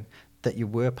feeling that you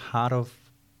were part of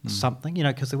something?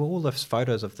 Because there were all those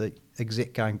photos of the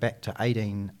exec going back to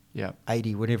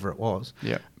 1880, whatever it was.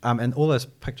 And all those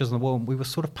pictures on the wall, we were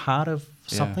sort of part of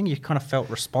something. You kind of felt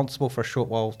responsible for a short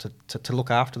while to look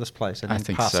after this place and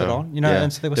then pass it on.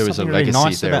 And so there was something really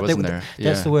nice about it.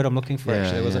 That's the word I'm looking for,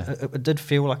 actually. It did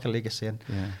feel like a legacy.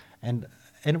 And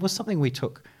it was something we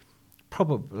took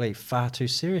probably far too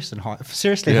seriously in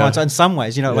hindsight in some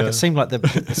ways. It seemed like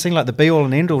the be all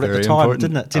and end all at the time,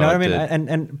 didn't it? Do you know what I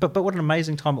mean? But what an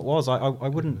amazing time it was.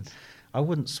 I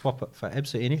wouldn't swap it for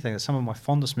absolutely anything. Some of my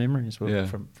fondest memories were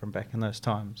from back in those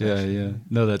times.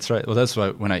 No, that's right. Well, that's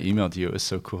why when I emailed you, it was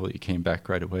so cool that you came back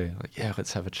right away. Like,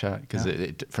 let's have a chat. Because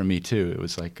for me too, it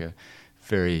was like a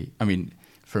very,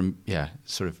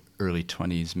 sort of early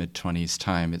 20s, mid 20s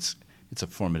time. It's a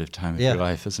formative time of your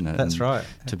life, isn't it? That's right.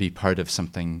 To be part of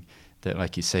something that,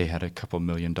 like you say, had a couple $1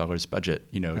 million budget,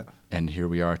 and here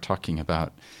we are talking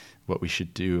about what we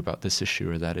should do about this issue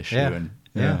or that issue. And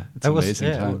it's an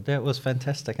amazing time. It was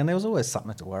fantastic. And there was always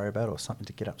something to worry about or something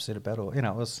to get upset about, or, it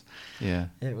was,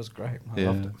 it was great. I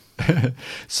loved it.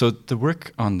 So the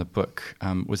work on the book,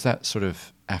 was that sort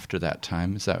of after that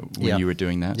time? Is that when you were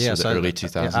doing that? Yeah, so the early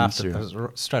 2000s? It was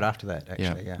straight after that,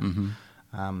 actually,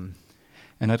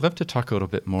 And I'd love to talk a little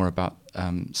bit more about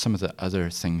some of the other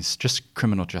things, just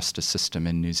criminal justice system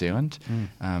in New Zealand.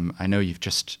 I know you've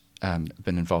just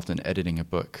been involved in editing a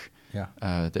book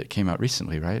that came out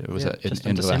recently, right? It was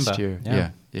in the last year.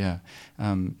 Do you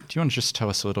want to just tell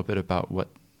us a little bit about what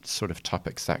sort of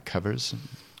topics that covers?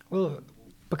 Well,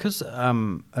 Because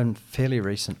in fairly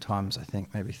recent times, I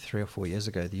think maybe 3 or 4 years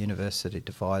ago, the university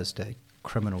devised a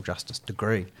criminal justice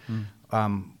degree,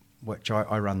 which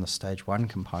I run the stage 1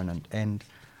 component, and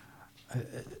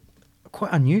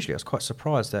quite unusually, I was quite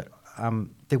surprised that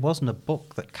there wasn't a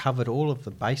book that covered all of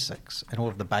the basics and all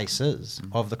of the bases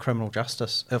of the criminal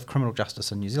justice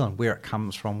in New Zealand, where it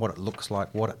comes from, what it looks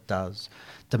like, what it does,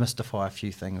 demystify a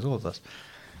few things, all of this.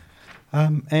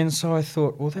 And so I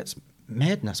thought, well, that's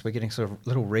madness. We're getting sort of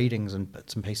little readings and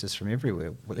bits and pieces from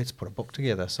everywhere. Well, let's put a book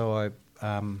together. So I,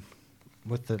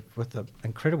 with the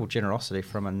incredible generosity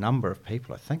from a number of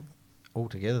people, I think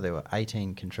altogether there were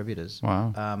 18 contributors.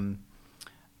 Wow.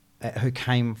 Who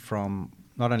came from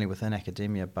not only within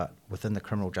academia but within the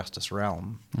criminal justice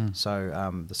realm.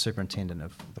 So the superintendent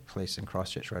of the police in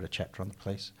Christchurch wrote a chapter on the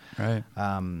police. Right.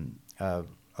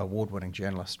 Award-winning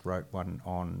journalist wrote one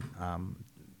on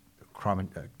crime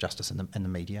and justice in the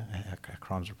media,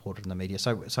 crimes reported in the media.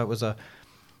 So it was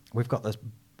we've got this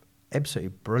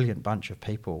absolutely brilliant bunch of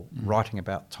people writing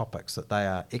about topics that they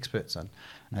are experts in,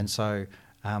 and so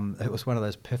it was one of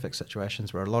those perfect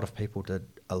situations where a lot of people did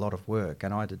a lot of work,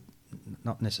 and I did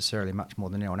not necessarily much more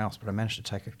than anyone else, but I managed to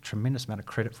take a tremendous amount of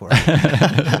credit for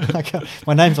it.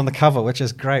 My name's on the cover, which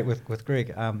is great with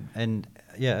Greg, and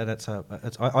yeah, and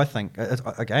I think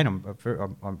again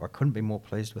I couldn't be more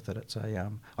pleased with it. It's I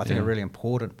think a really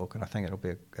important book, and I think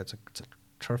it's a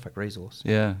terrific resource.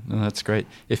 Yeah, no, that's great.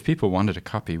 If people wanted a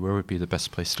copy, where would be the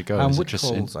best place to go?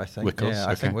 Wickles, I think. Wickles? Yeah,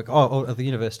 I think the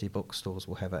university bookstores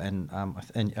will have it, and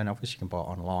obviously you can buy it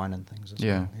online and things as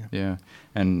well. Yeah.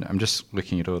 And I'm just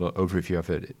looking at a little overview of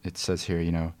it. It says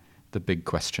here, the big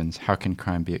questions: how can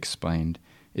crime be explained?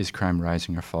 Is crime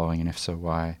rising or falling, and if so,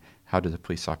 why? How do the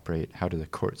police operate? How do the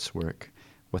courts work?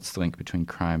 What's the link between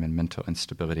crime and mental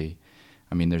instability?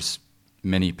 I mean, there's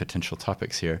many potential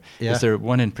topics here. Yeah. Is there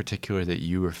one in particular that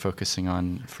you were focusing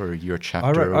on for your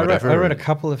chapter I wrote a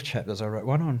couple of chapters. I wrote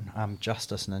one on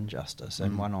justice and injustice,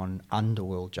 and one on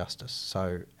underworld justice.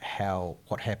 So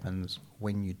what happens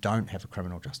when you don't have a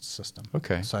criminal justice system.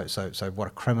 Okay. So what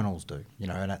do criminals do?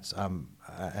 And it's and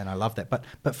I love that.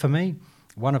 But for me,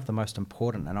 one of the most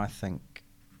important, and I think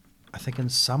in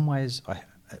some ways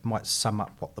it might sum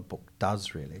up what the book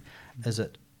does really, is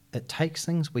it takes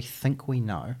things we think we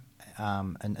know,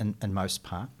 in most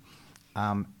part,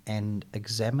 and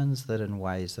examines that in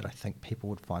ways that I think people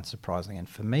would find surprising. And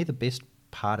for me, the best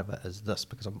part of it is this,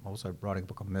 because I'm also writing a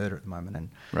book on murder at the moment, and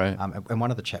right. And one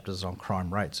of the chapters is on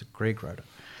crime rates. Greg wrote it.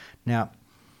 Now,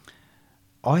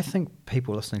 I think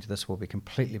people listening to this will be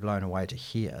completely blown away to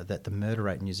hear that the murder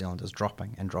rate in New Zealand is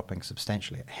dropping, and dropping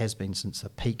substantially. It has been since the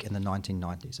peak in the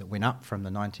 1990s. It went up from the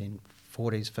 1940s,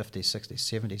 50s, 60s,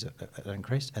 70s. It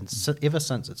increased, and ever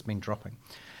since it's been dropping.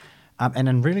 And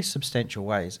in really substantial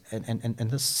ways, and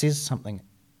this says something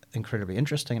incredibly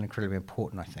interesting and incredibly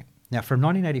important, I think. Now, from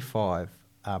 1985,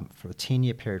 for a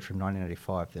 10-year period from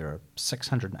 1985, there are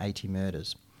 680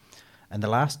 murders. And the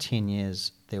last 10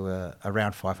 years, there were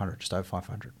around 500, just over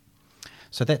 500.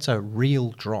 So that's a real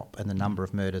drop in the number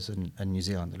of murders in New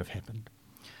Zealand that have happened.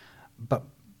 But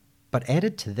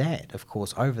added to that, of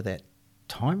course, over that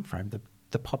time frame,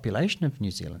 the population of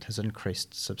New Zealand has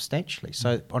increased substantially.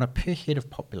 So on a per head of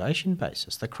population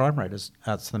basis, the crime rate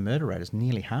the murder rate is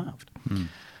nearly halved.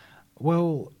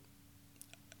 Well,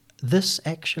 this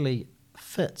actually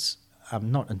fits,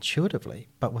 not intuitively,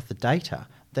 but with the data,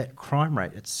 that crime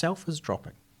rate itself is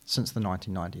dropping since the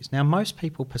 1990s. Now, most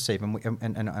people perceive,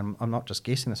 and I'm not just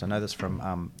guessing this, I know this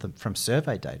from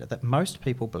survey data, that most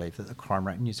people believe that the crime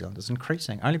rate in New Zealand is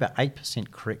increasing. Only about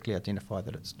 8% correctly identify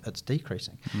that it's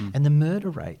decreasing. And the murder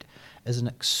rate is an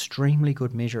extremely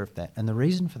good measure of that. And the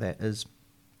reason for that is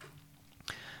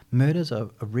murders are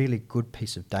a really good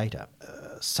piece of data.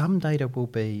 Some data will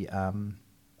be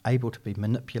able to be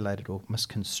manipulated or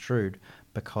misconstrued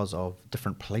because of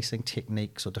different policing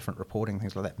techniques or different reporting,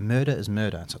 things like that. Murder is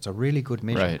murder, so it's a really good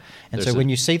measure. Right. And so when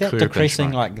you see that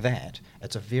decreasing like that,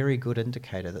 it's a very good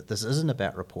indicator that this isn't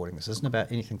about reporting, this isn't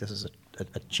about anything, this is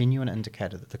a genuine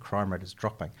indicator that the crime rate is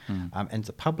dropping. And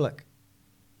the public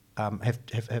have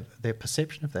their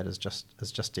perception of that is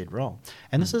just dead wrong.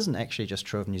 And this isn't actually just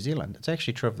true of New Zealand, it's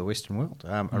actually true of the Western world.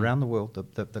 Around the world,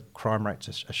 the crime rates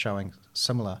are showing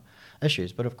similar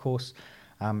issues, but of course,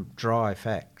 dry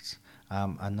facts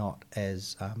are not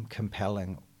as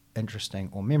compelling, interesting,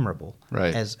 or memorable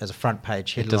as a front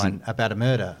page headline about a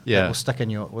murder that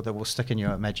will stick in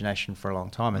your imagination for a long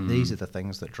time. And these are the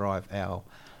things that drive our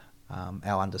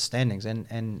understandings.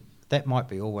 And that might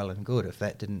be all well and good if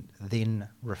that didn't then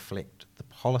reflect the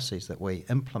policies that we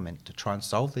implement to try and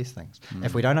solve these things.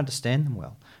 If we don't understand them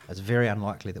well, it's very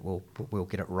unlikely that we'll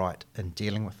get it right in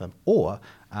dealing with them, or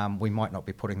we might not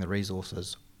be putting the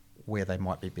resources where they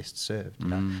might be best served. You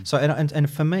know? So and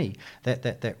for me,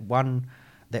 that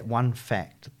one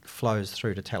fact flows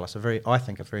through to tell us a very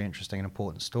interesting and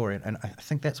important story, and I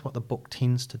think that's what the book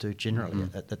tends to do generally.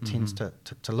 It tends to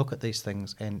look at these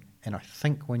things, and I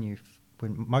think when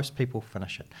most people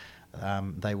finish it,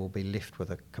 they will be left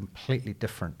with a completely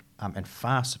different and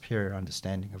far superior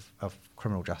understanding of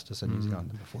criminal justice in New Zealand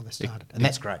than before they started. And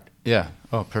that's great. Yeah.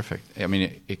 Oh, perfect. I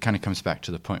mean, it kind of comes back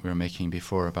to the point we were making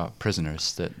before about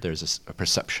prisoners, that there's a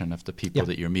perception of the people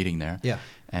that you're meeting there. Yeah.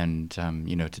 And,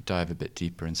 to dive a bit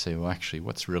deeper and say, well, actually,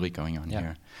 what's really going on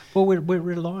here? Well, we're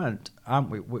reliant,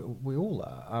 aren't we? We all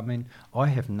are. I mean, I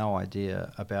have no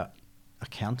idea about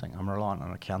accounting. I'm reliant on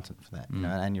an accountant for that,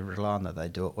 and you rely on that they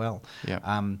do it well. Yeah.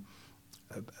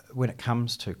 When it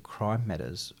comes to crime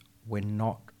matters, we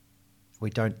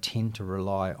don't tend to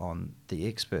rely on the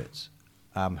experts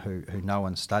who know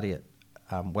and study it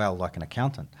well, like an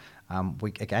accountant.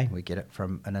 We get it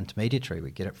from an intermediary.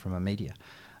 We get it from a media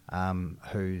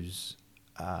whose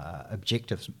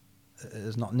objectives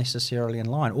is not necessarily in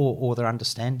line, or their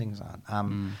understandings aren't.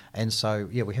 And so,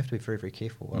 we have to be very, very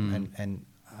careful.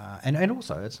 And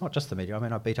also, it's not just the media. I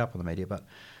mean, I beat up on the media, but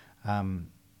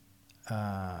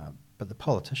the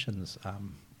politicians,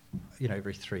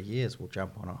 every 3 years will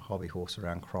jump on a hobby horse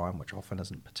around crime, which often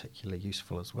isn't particularly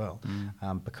useful as well,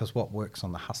 because what works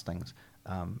on the hustings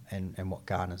and what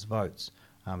garners votes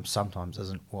sometimes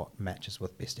isn't what matches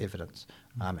with best evidence.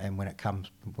 And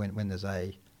when there's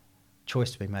a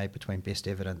choice to be made between best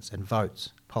evidence and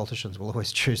votes, politicians will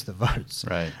always choose the votes.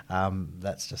 Right.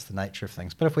 That's just the nature of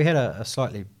things. But if we had a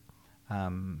slightly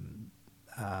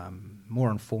more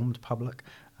informed public,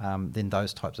 then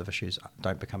those types of issues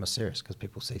don't become as serious because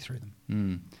people see through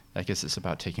them. I guess it's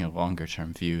about taking a longer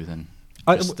term view than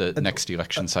just the next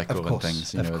election cycle and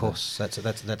things. Of course, that's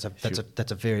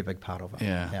a very big part of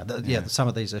it. Some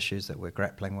of these issues that we're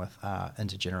grappling with are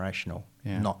intergenerational.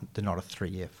 They're not a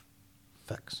 3-year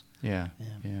fix. Yeah.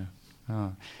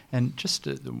 Oh. And just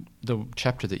the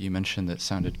chapter that you mentioned that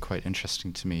sounded quite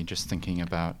interesting to me, just thinking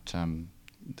about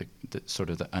the sort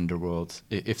of the underworld,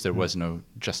 if there was no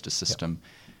justice system,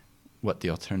 what the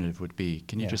alternative would be.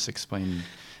 Can you just explain?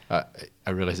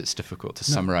 I realize it's difficult to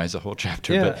summarize a whole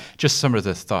chapter, but just some of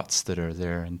the thoughts that are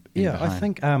there. Behind. I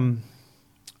think,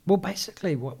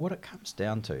 basically what it comes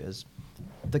down to is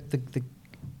the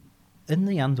in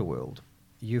the underworld,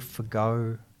 you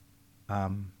forgo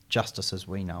justice as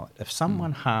we know it. If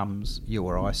someone harms you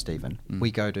or I, Stephen, we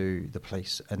go to the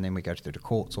police and then we go through the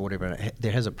courts or whatever.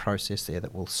 There has a process there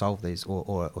that will solve these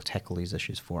or tackle these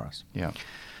issues for us. Yeah.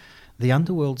 The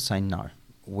underworld say no.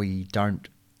 We don't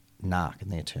narc in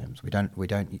their terms. We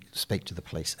don't speak to the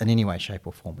police in any way, shape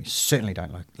or form. We certainly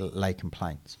don't lay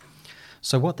complaints.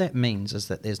 So what that means is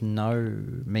that there's no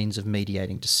means of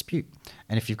mediating dispute.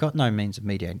 And if you've got no means of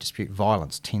mediating dispute,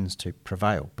 violence tends to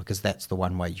prevail because that's the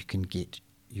one way you can get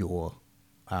your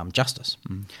justice.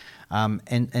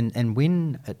 And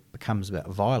when it becomes about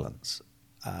violence,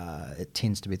 it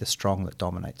tends to be the strong that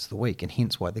dominates the weak, and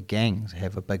hence why the gangs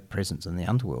have a big presence in the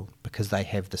underworld, because they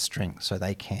have the strength so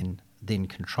they can then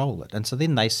control it. And so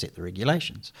then they set the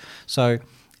regulations. So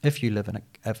if you live in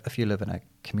a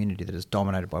community that is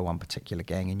dominated by one particular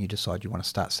gang and you decide you want to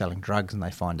start selling drugs and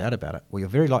they find out about it, well, you're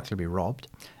very likely to be robbed.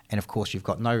 And of course, you've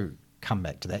got no come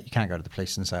back to that. You can't go to the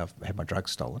police and say, I've had my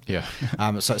drugs stolen. Yeah.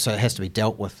 So it has to be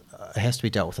dealt with. It has to be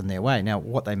dealt with in their way. Now,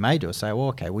 what they may do is say, well,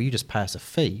 okay, well, you just pay us a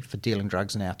fee for dealing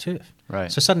drugs in our turf.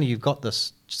 Right. So suddenly you've got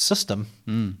this system,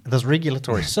 this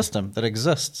regulatory system that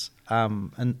exists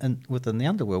within the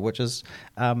underworld, which is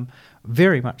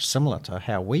very much similar to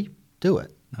how we do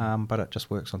it. But it just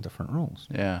works on different rules.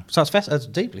 Yeah. So it's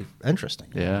deeply interesting.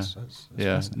 Yeah.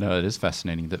 It's no, it is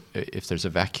fascinating that if there's a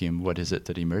vacuum, what is it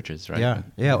that emerges, right? Yeah.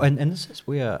 Yeah. And this is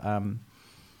where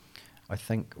I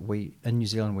think in New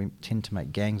Zealand we tend to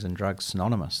make gangs and drugs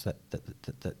synonymous. That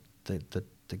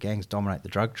the gangs dominate the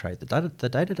drug trade. The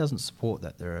data doesn't support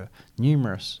that. There are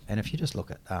numerous, and if you just look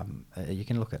at you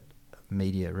can look at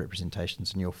media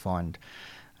representations, and you'll find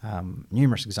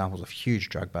numerous examples of huge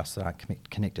drug busts that aren't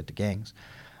connected to gangs.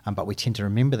 But we tend to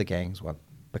remember the gangs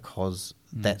because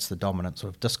that's the dominant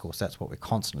sort of discourse. That's what we're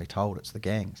constantly told. It's the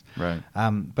gangs. Right.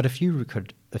 But if you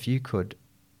could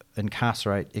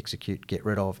incarcerate, execute, get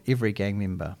rid of every gang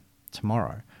member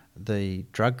tomorrow, the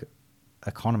drug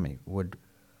economy would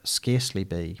scarcely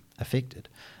be affected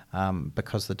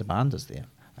because the demand is there.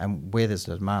 And where there's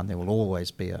a demand, there will always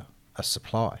be a a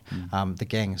supply. The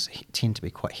gangs tend to be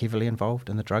quite heavily involved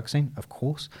in the drug scene, of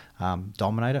course,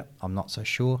 dominate it. I'm not so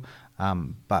sure.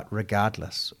 But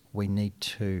regardless, we need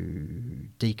to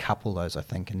decouple those, I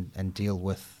think, and deal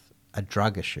with a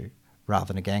drug issue rather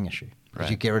than a gang issue. Because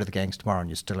you get rid of the gangs tomorrow and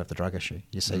you still have the drug issue,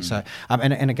 you see. So,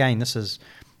 and again, this is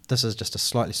just a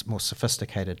slightly more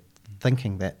sophisticated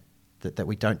thinking that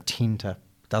we doesn't tend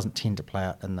to play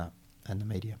out in the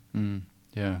media.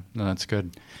 Yeah, no, that's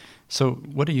good. So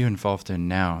what are you involved in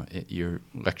now? You're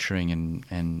lecturing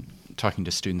and talking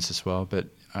to students as well, but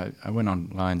I went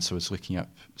online, so I was looking up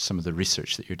some of the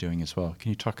research that you're doing as well. Can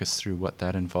you talk us through what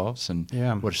that involves and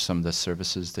what are some of the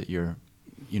services that you're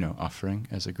offering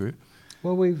as a group?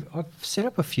 Well, I've set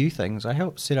up a few things. I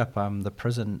helped set up the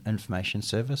Prison Information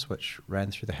Service, which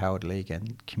ran through the Howard League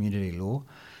and Community Law,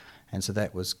 and so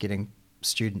that was getting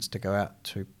students to go out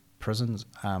to prisons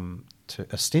to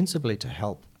ostensibly to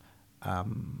help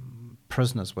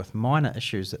prisoners with minor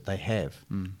issues that they have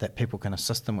that people can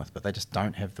assist them with, but they just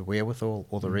don't have the wherewithal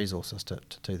or the resources to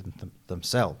do them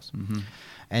themselves.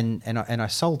 And I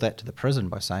sold that to the prison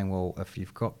by saying, well, if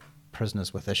you've got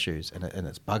prisoners with issues and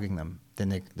it's bugging them,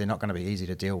 then they're not going to be easy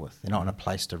to deal with. They're not in a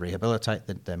place to rehabilitate.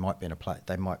 They might be in a place.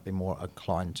 They might be more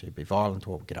inclined to be violent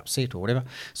or get upset or whatever.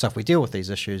 So if we deal with these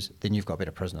issues, then you've got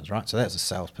better prisoners, right? So that's a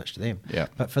sales pitch to them. Yeah.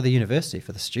 But for the university,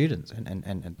 for the students,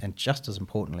 and just as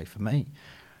importantly for me,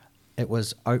 it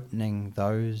was opening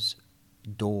those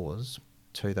doors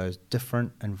to those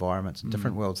different environments and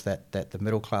different worlds that the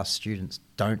middle class students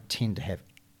don't tend to have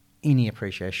any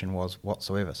appreciation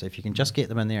whatsoever. So if you can just get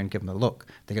them in there and give them a look,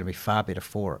 they're going to be far better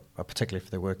for it, particularly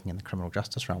if they're working in the criminal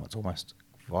justice realm. It's almost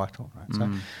vital,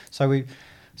 right?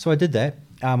 So I did that.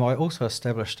 I also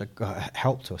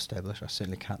helped to establish, I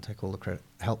certainly can't take all the credit,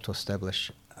 helped to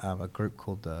establish a group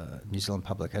called the New Zealand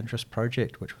Public Interest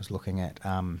Project, which was looking at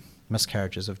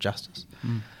miscarriages of justice.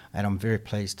 And I'm very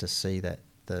pleased to see that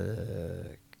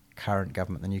the current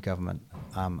government, the new government,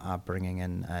 are bringing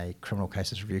in a criminal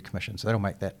cases review commission. So that'll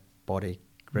make that body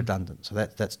redundant. So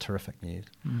that's terrific news.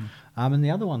 And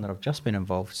the other one that I've just been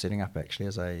involved setting up actually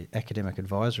is a academic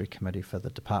advisory committee for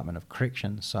the Department of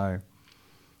Corrections. So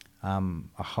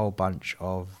a whole bunch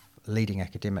of leading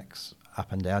academics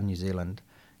up and down New Zealand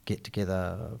get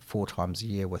together 4 times a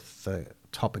year with the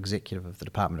top executive of the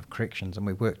Department of Corrections, and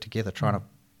we work together trying to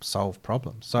solve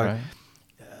problems. So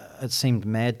it seemed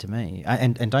mad to me,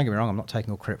 and don't get me wrong, I'm not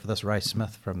taking all credit for this. Ray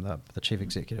Smith, from the chief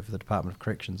executive of the Department of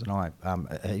Corrections, and I,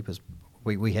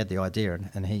 we had the idea,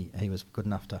 and he was good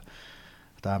enough to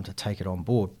take it on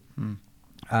board.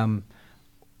 We've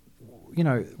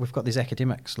got these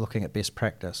academics looking at best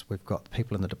practice. We've got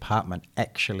people in the department,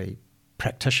 actually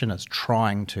practitioners,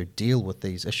 trying to deal with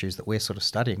these issues that we're sort of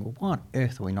studying. Well, why on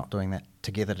earth are we not doing that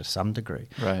together to some degree?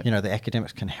 Right. The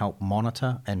academics can help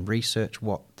monitor and research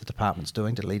what the department's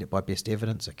doing to lead it by best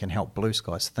evidence. It can help blue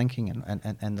skies thinking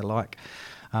and the like.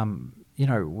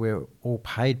 We're all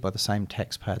paid by the same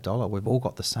taxpayer dollar. We've all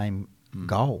got the same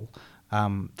goal.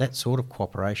 That sort of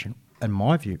cooperation, in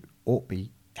my view, ought to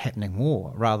be happening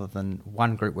more, rather than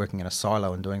one group working in a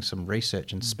silo and doing some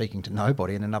research and speaking to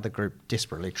nobody, and another group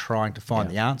desperately trying to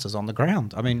find the answers on the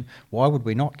ground. I mean, why would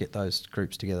we not get those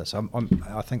groups together? So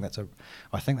I think that's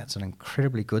an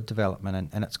incredibly good development,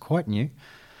 and it's quite new.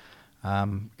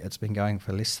 It's been going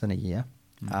for less than a year,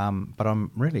 but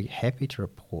I'm really happy to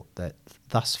report that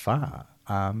thus far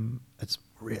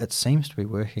it seems to be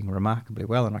working remarkably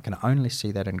well, and I can only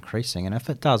see that increasing. And if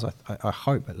it does, I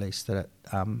hope at least that it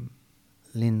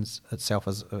lends itself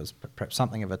as perhaps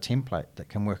something of a template that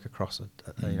can work across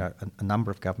a number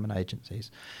of government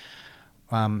agencies.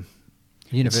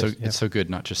 It's so good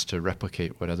not just to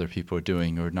replicate what other people are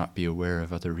doing or not be aware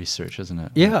of other research, isn't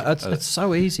it? Yeah, it's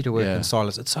so easy to work in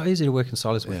silos. It's so easy to work in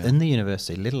silos within the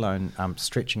university, let alone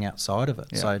stretching outside of it.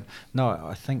 Yeah. So, no,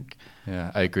 I think...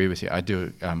 Yeah, I agree with you. I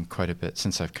do quite a bit.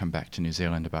 Since I've come back to New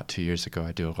Zealand about 2 years ago,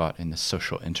 I do a lot in the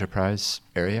social enterprise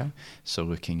area. So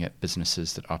looking at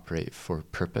businesses that operate for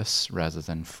purpose rather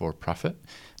than for profit,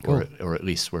 or at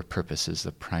least where purpose is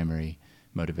the primary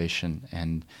motivation.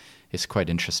 And it's quite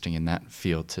interesting in that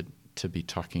field to be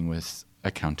talking with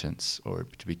accountants or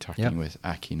to be talking with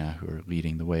Akina, who are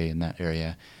leading the way in that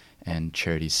area, and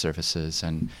charity services,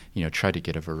 and try to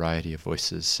get a variety of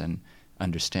voices and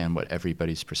understand what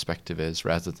everybody's perspective is,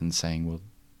 rather than saying, well,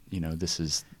 this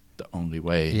is the only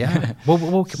way. Yeah.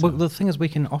 Well, the thing is, we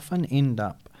can often end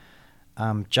up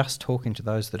just talking to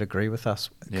those that agree with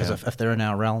us, because if they're in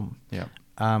our realm. Yeah.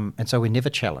 And so we're never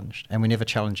challenged, and we're never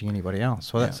challenging anybody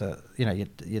else. Well, that's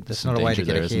that's not a way to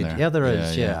get ahead. There. There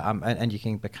is. And you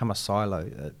can become a silo.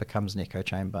 It becomes an echo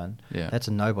chamber, and that's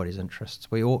in nobody's interests.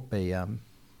 We ought be,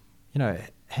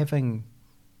 having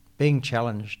being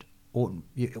challenged,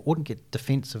 you oughtn't get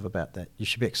defensive about that. You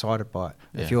should be excited by it.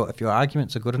 Yeah. If your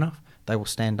arguments are good enough, they will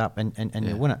stand up and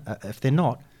you win it. If they're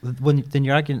not, then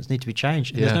your arguments need to be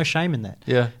changed. And there's no shame in that.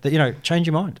 Yeah. That change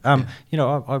your mind.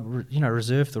 I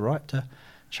reserve the right to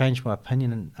change my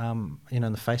opinion, and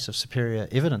in the face of superior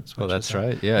evidence. Well, that's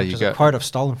right. Yeah, which is a quote I've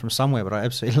stolen from somewhere, but I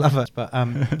absolutely love it.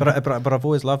 But I've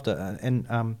always loved it,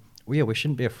 and we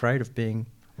shouldn't be afraid of being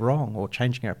wrong or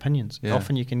changing our opinions. Yeah.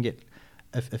 Often you can get,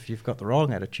 if you've got the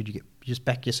wrong attitude, you just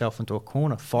back yourself into a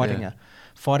corner,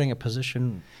 fighting a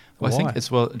position. Well, I think it's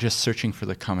just searching for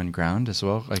the common ground as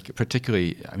well. Like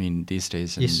particularly, I mean, these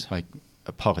days in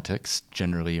politics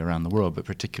generally around the world, but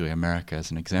particularly America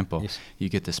as an example, you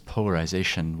get this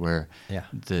polarization where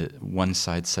the one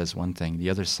side says one thing, the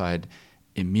other side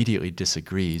immediately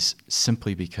disagrees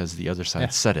simply because the other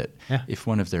side said it. Yeah. If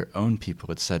one of their own people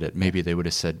had said it, maybe they would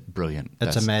have said, brilliant.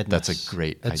 That's a madness. That's a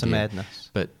great idea. It's a madness.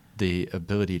 But the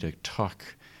ability to talk,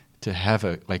 to have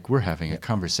we're having a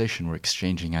conversation, we're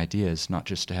exchanging ideas, not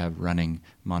just to have running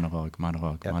monologue.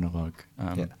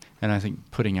 And I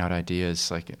think putting out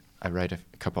ideas, like I write a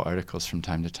couple articles from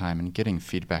time to time and getting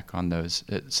feedback on those.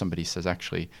 Somebody says,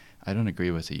 actually, I don't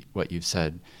agree with what you've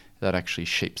said. That actually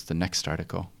shapes the next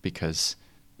article because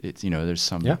it's, there's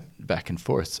some back and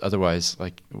forth. Otherwise,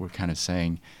 like we're kind of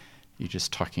saying, you're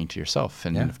just talking to yourself,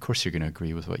 and of course you're going to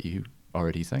agree with what you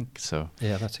already think. So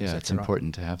that's exactly it's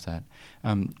important to have that.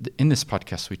 In this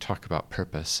podcast, we talk about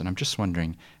purpose, and I'm just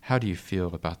wondering, how do you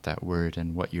feel about that word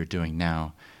and what you're doing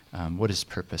now? What does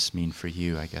purpose mean for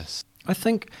you, I guess? I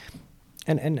think,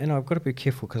 and I've got to be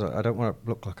careful because I don't want to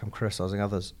look like I'm criticising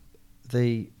others.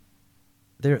 There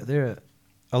are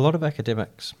a lot of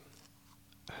academics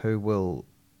who will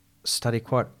study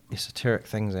quite esoteric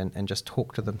things and just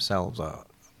talk to themselves.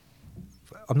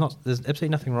 There's absolutely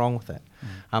nothing wrong with that.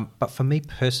 But for me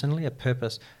personally, a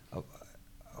purpose,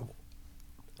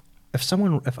 if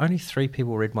only 3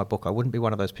 people read my book, I wouldn't be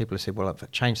one of those people who said, well, if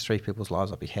it changed 3 people's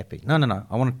lives, I'd be happy. No.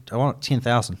 I want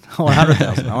 10,000. I want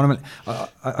 100,000. I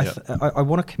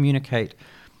want to communicate.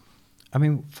 I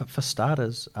mean, for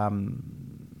starters, I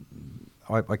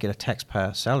get a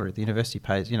taxpayer salary. The university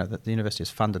pays, the university is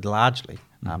funded largely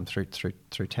through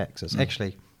taxes.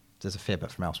 Actually, there's a fair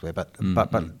bit from elsewhere, but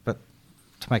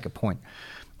to make a point,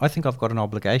 I think I've got an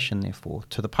obligation, therefore,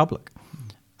 to the public,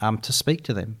 to speak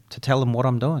to them, to tell them what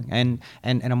I'm doing, and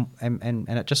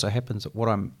it just so happens that what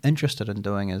I'm interested in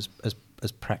doing is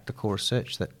practical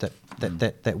research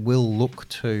that will look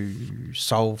to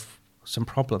solve some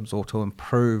problems or to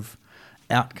improve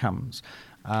outcomes.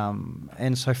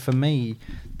 And so for me,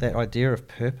 that idea of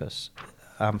purpose,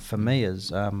 for me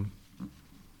is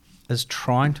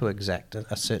trying to exact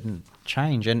a certain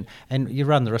change, and you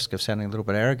run the risk of sounding a little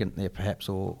bit arrogant there, perhaps,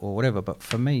 or whatever. But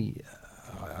for me,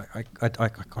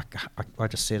 I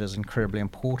just see it as incredibly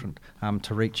important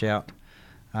to reach out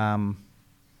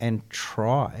and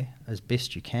try as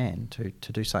best you can to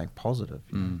do something positive.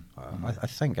 I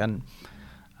think, and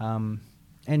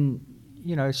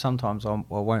sometimes I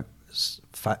won't.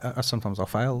 Sometimes I'll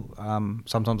fail.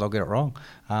 Sometimes I'll get it wrong.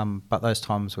 But those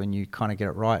times when you kind of get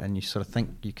it right and you sort of think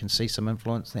you can see some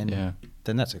influence, then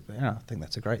that's I think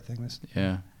that's a great thing.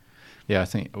 I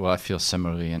think. Well, I feel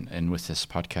similarly, and with this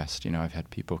podcast, I've had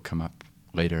people come up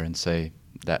later and say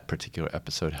that particular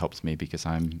episode helped me because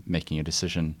I'm making a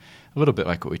decision, a little bit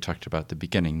like what we talked about at the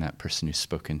beginning. That person who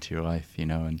spoke into your life,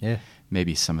 and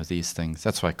maybe some of these things.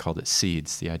 That's why I called it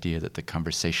seeds. The idea that the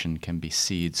conversation can be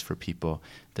seeds for people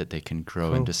that they can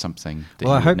grow into something. That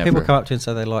I hope people come up to you and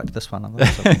say they liked this one. I'm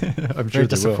very sure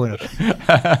disappointed.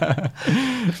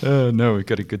 No, we've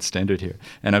got a good standard here.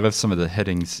 And I love some of the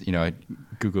headings. I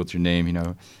Googled your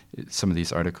name, some of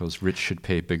these articles, Rich should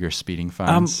pay bigger speeding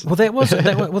fines. That was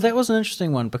an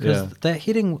interesting one because that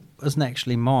heading isn't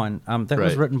actually mine. That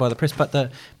was written by the press, but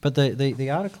the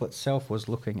article itself was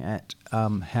looking at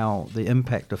how the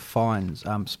impact of fines,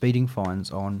 speeding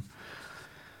fines, on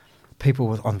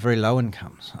people on very low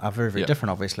incomes are very, very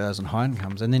different, obviously, those on high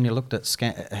incomes. And then you looked at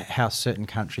how certain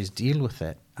countries deal with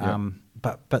that.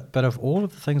 But of all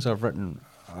of the things I've written,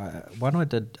 one I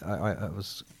did, I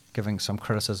was giving some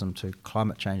criticism to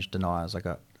climate change deniers. I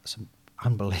got some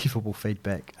unbelievable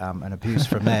feedback and abuse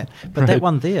from that. But that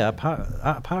one there,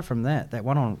 apart from that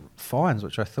one on fines,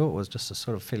 which I thought was just a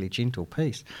sort of fairly gentle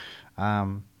piece,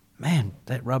 man,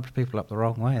 that rubbed people up the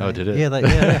wrong way. Oh, did it? Yeah.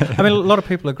 I mean, a lot of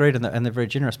people agreed, and they're very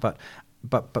generous. But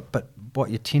what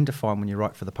you tend to find when you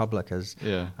write for the public is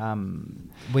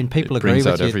when people agree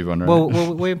with you. Everyone, right?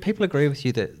 Well, when people agree with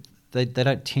you, that they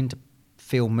don't tend to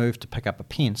feel moved to pick up a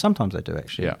pen. Sometimes they do,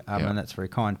 actually, and that's very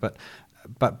kind. But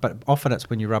but often it's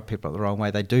when you rub people up the wrong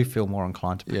way, they do feel more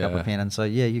inclined to pick up a pen, and so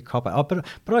you cop it.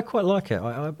 But I quite like it.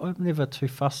 I'm never too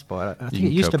fussed by it. I think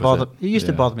it used to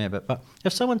bother me a bit. But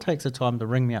if someone takes the time to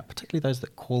ring me up, particularly those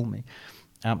that call me,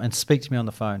 and speak to me on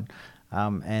the phone,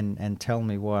 and tell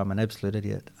me why I'm an absolute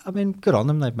idiot, I mean, good on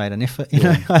them. They've made an effort. You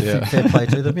know, I think fair play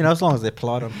to them. You know, as long as they're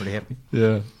polite, I'm pretty happy.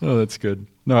 Yeah. Oh, that's good.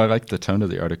 No, I like the tone of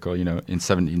the article. You know, in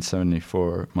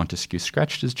 1774, Montesquieu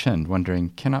scratched his chin, wondering,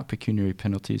 cannot pecuniary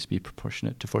penalties be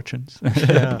proportionate to fortunes?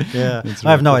 Yeah. I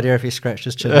have no idea if he scratched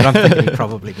his chin, but I'm thinking he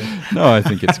probably did. No, I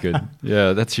think it's good.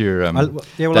 Yeah, that's your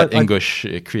English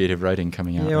creative writing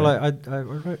coming out. Yeah, right?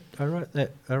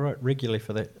 I wrote regularly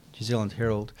for that New Zealand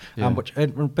Herald, which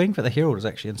being for the Herald is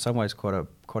actually in some ways quite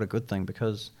a good thing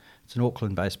because it's an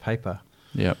Auckland-based paper.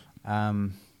 Yeah.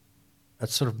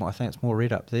 It's sort of, I think it's more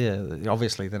read up there,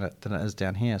 obviously, than it is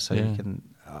down here. So you can,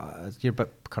 you're a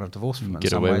bit kind of divorced from it in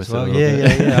some ways. Well,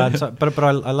 yeah. So, but I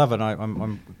love it.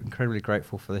 I'm incredibly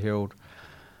grateful for the Herald,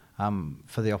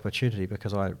 for the opportunity,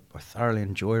 because I thoroughly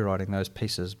enjoy writing those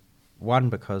pieces. One,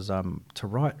 because to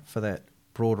write for that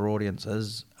broader audience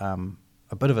is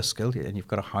a bit of a skill, and you've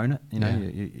got to hone it. You know,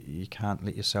 you can't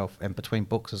let yourself. And between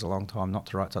books is a long time not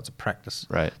to write, so it's a practice,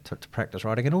 right? To practice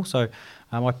writing, and also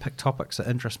I pick topics that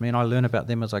interest me, and I learn about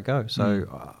them as I go.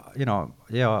 So you know,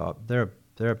 they're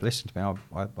a blessing to me.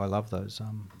 I love those.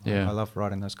 I love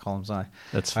writing those columns. I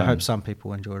hope some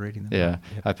people enjoy reading them. Yeah,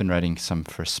 I've been writing some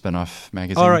for Spin-Off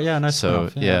magazine. Oh right, yeah, no. So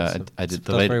Spin-Off, I did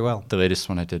very well. The latest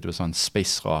one I did was on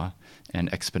space law and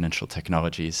exponential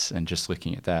technologies, and just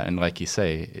looking at that, and like you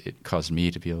say, it caused me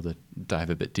to be able to dive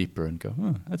a bit deeper and go,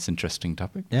 oh, that's an interesting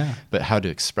topic. Yeah. But how to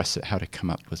express it, how to come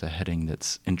up with a heading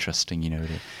that's interesting, you know,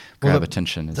 to grab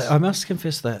attention. I must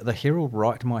confess that the Herald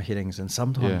write my headings, and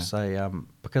sometimes they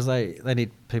because they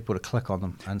need people to click on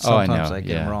them, and sometimes they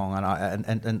get them wrong,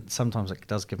 and sometimes it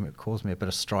does cause me a bit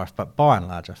of strife. But by and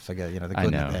large, I figure, you know, the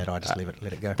good and the bad, I just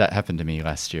let it go. That happened to me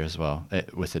last year as well,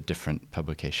 with a different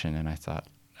publication, and I thought,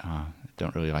 I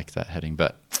don't really like that heading,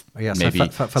 but maybe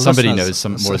for somebody knows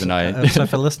more than I. So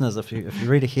for listeners, if you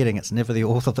read a heading, it's never the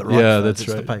author that writes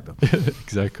it's the paper.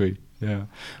 Exactly. Yeah.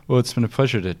 Well, it's been a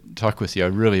pleasure to talk with you. I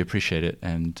really appreciate it,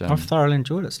 and I've thoroughly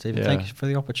enjoyed it, Stephen. Thank you for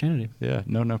the opportunity. Yeah.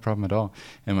 No problem at all.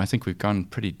 And I think we've gone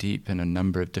pretty deep in a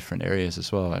number of different areas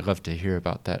as well. I'd love to hear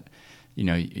about that. You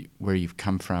know, where you've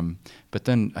come from. But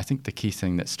then I think the key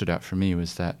thing that stood out for me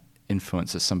was that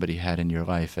influence that somebody had in your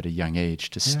life at a young age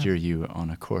to steer you on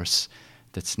a course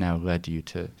that's now led you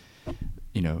to,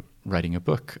 you know, writing a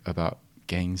book about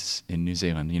gangs in New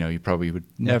Zealand. You know, you probably would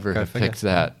never have picked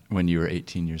that when you were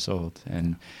 18 years old.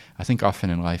 And I think often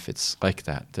in life it's like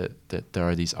that there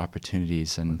are these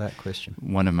opportunities. And without question,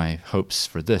 one of my hopes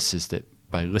for this is that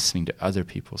by listening to other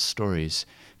people's stories,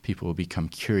 people will become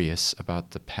curious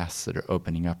about the paths that are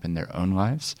opening up in their own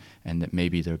lives, and that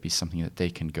maybe there'll be something that they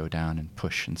can go down and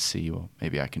push and see, well,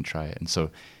 maybe I can try it. And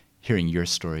so hearing your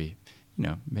story, you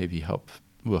know, maybe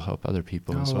will help other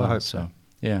people as well. I hope so.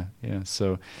 Yeah.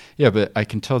 So, but I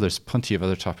can tell there's plenty of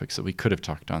other topics that we could have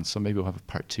talked on, so maybe we'll have a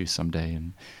part 2 someday,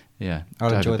 and I'll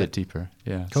dive enjoy a bit deeper.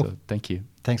 Yeah, cool. So thank you.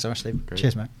 Thanks so much, Steve. Great.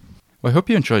 Cheers, mate. Well, I hope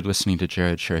you enjoyed listening to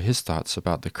Jarrod share his thoughts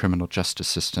about the criminal justice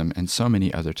system and so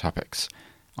many other topics.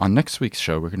 On next week's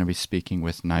show, we're going to be speaking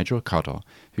with Nigel Cottle,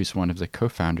 who's one of the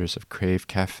co-founders of Crave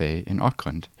Cafe in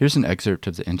Auckland. Here's an excerpt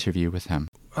of the interview with him.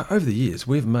 Over the years,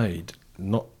 we've made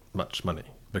not much money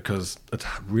because it's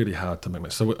really hard to make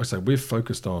money. So I say we've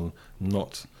focused on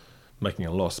not making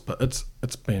a loss, but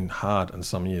it's been hard in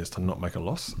some years to not make a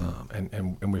loss,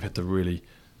 and we've had to really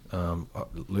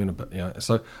learn a bit. You know.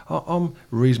 So I'm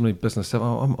reasonably business savvy.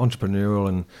 I'm entrepreneurial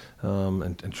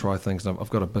and try things. I've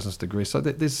got a business degree, so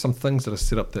there's some things that are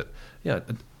set up that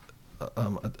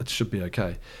it should be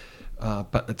okay,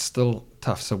 but it's still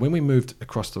tough. So when we moved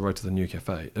across the road to the new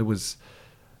cafe, it was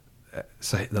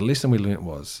so the lesson we learnt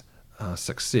was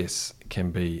success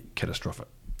can be catastrophic.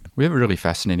 We have a really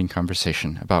fascinating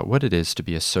conversation about what it is to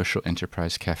be a social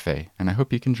enterprise cafe, and I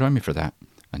hope you can join me for that.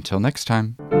 Until next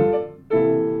time.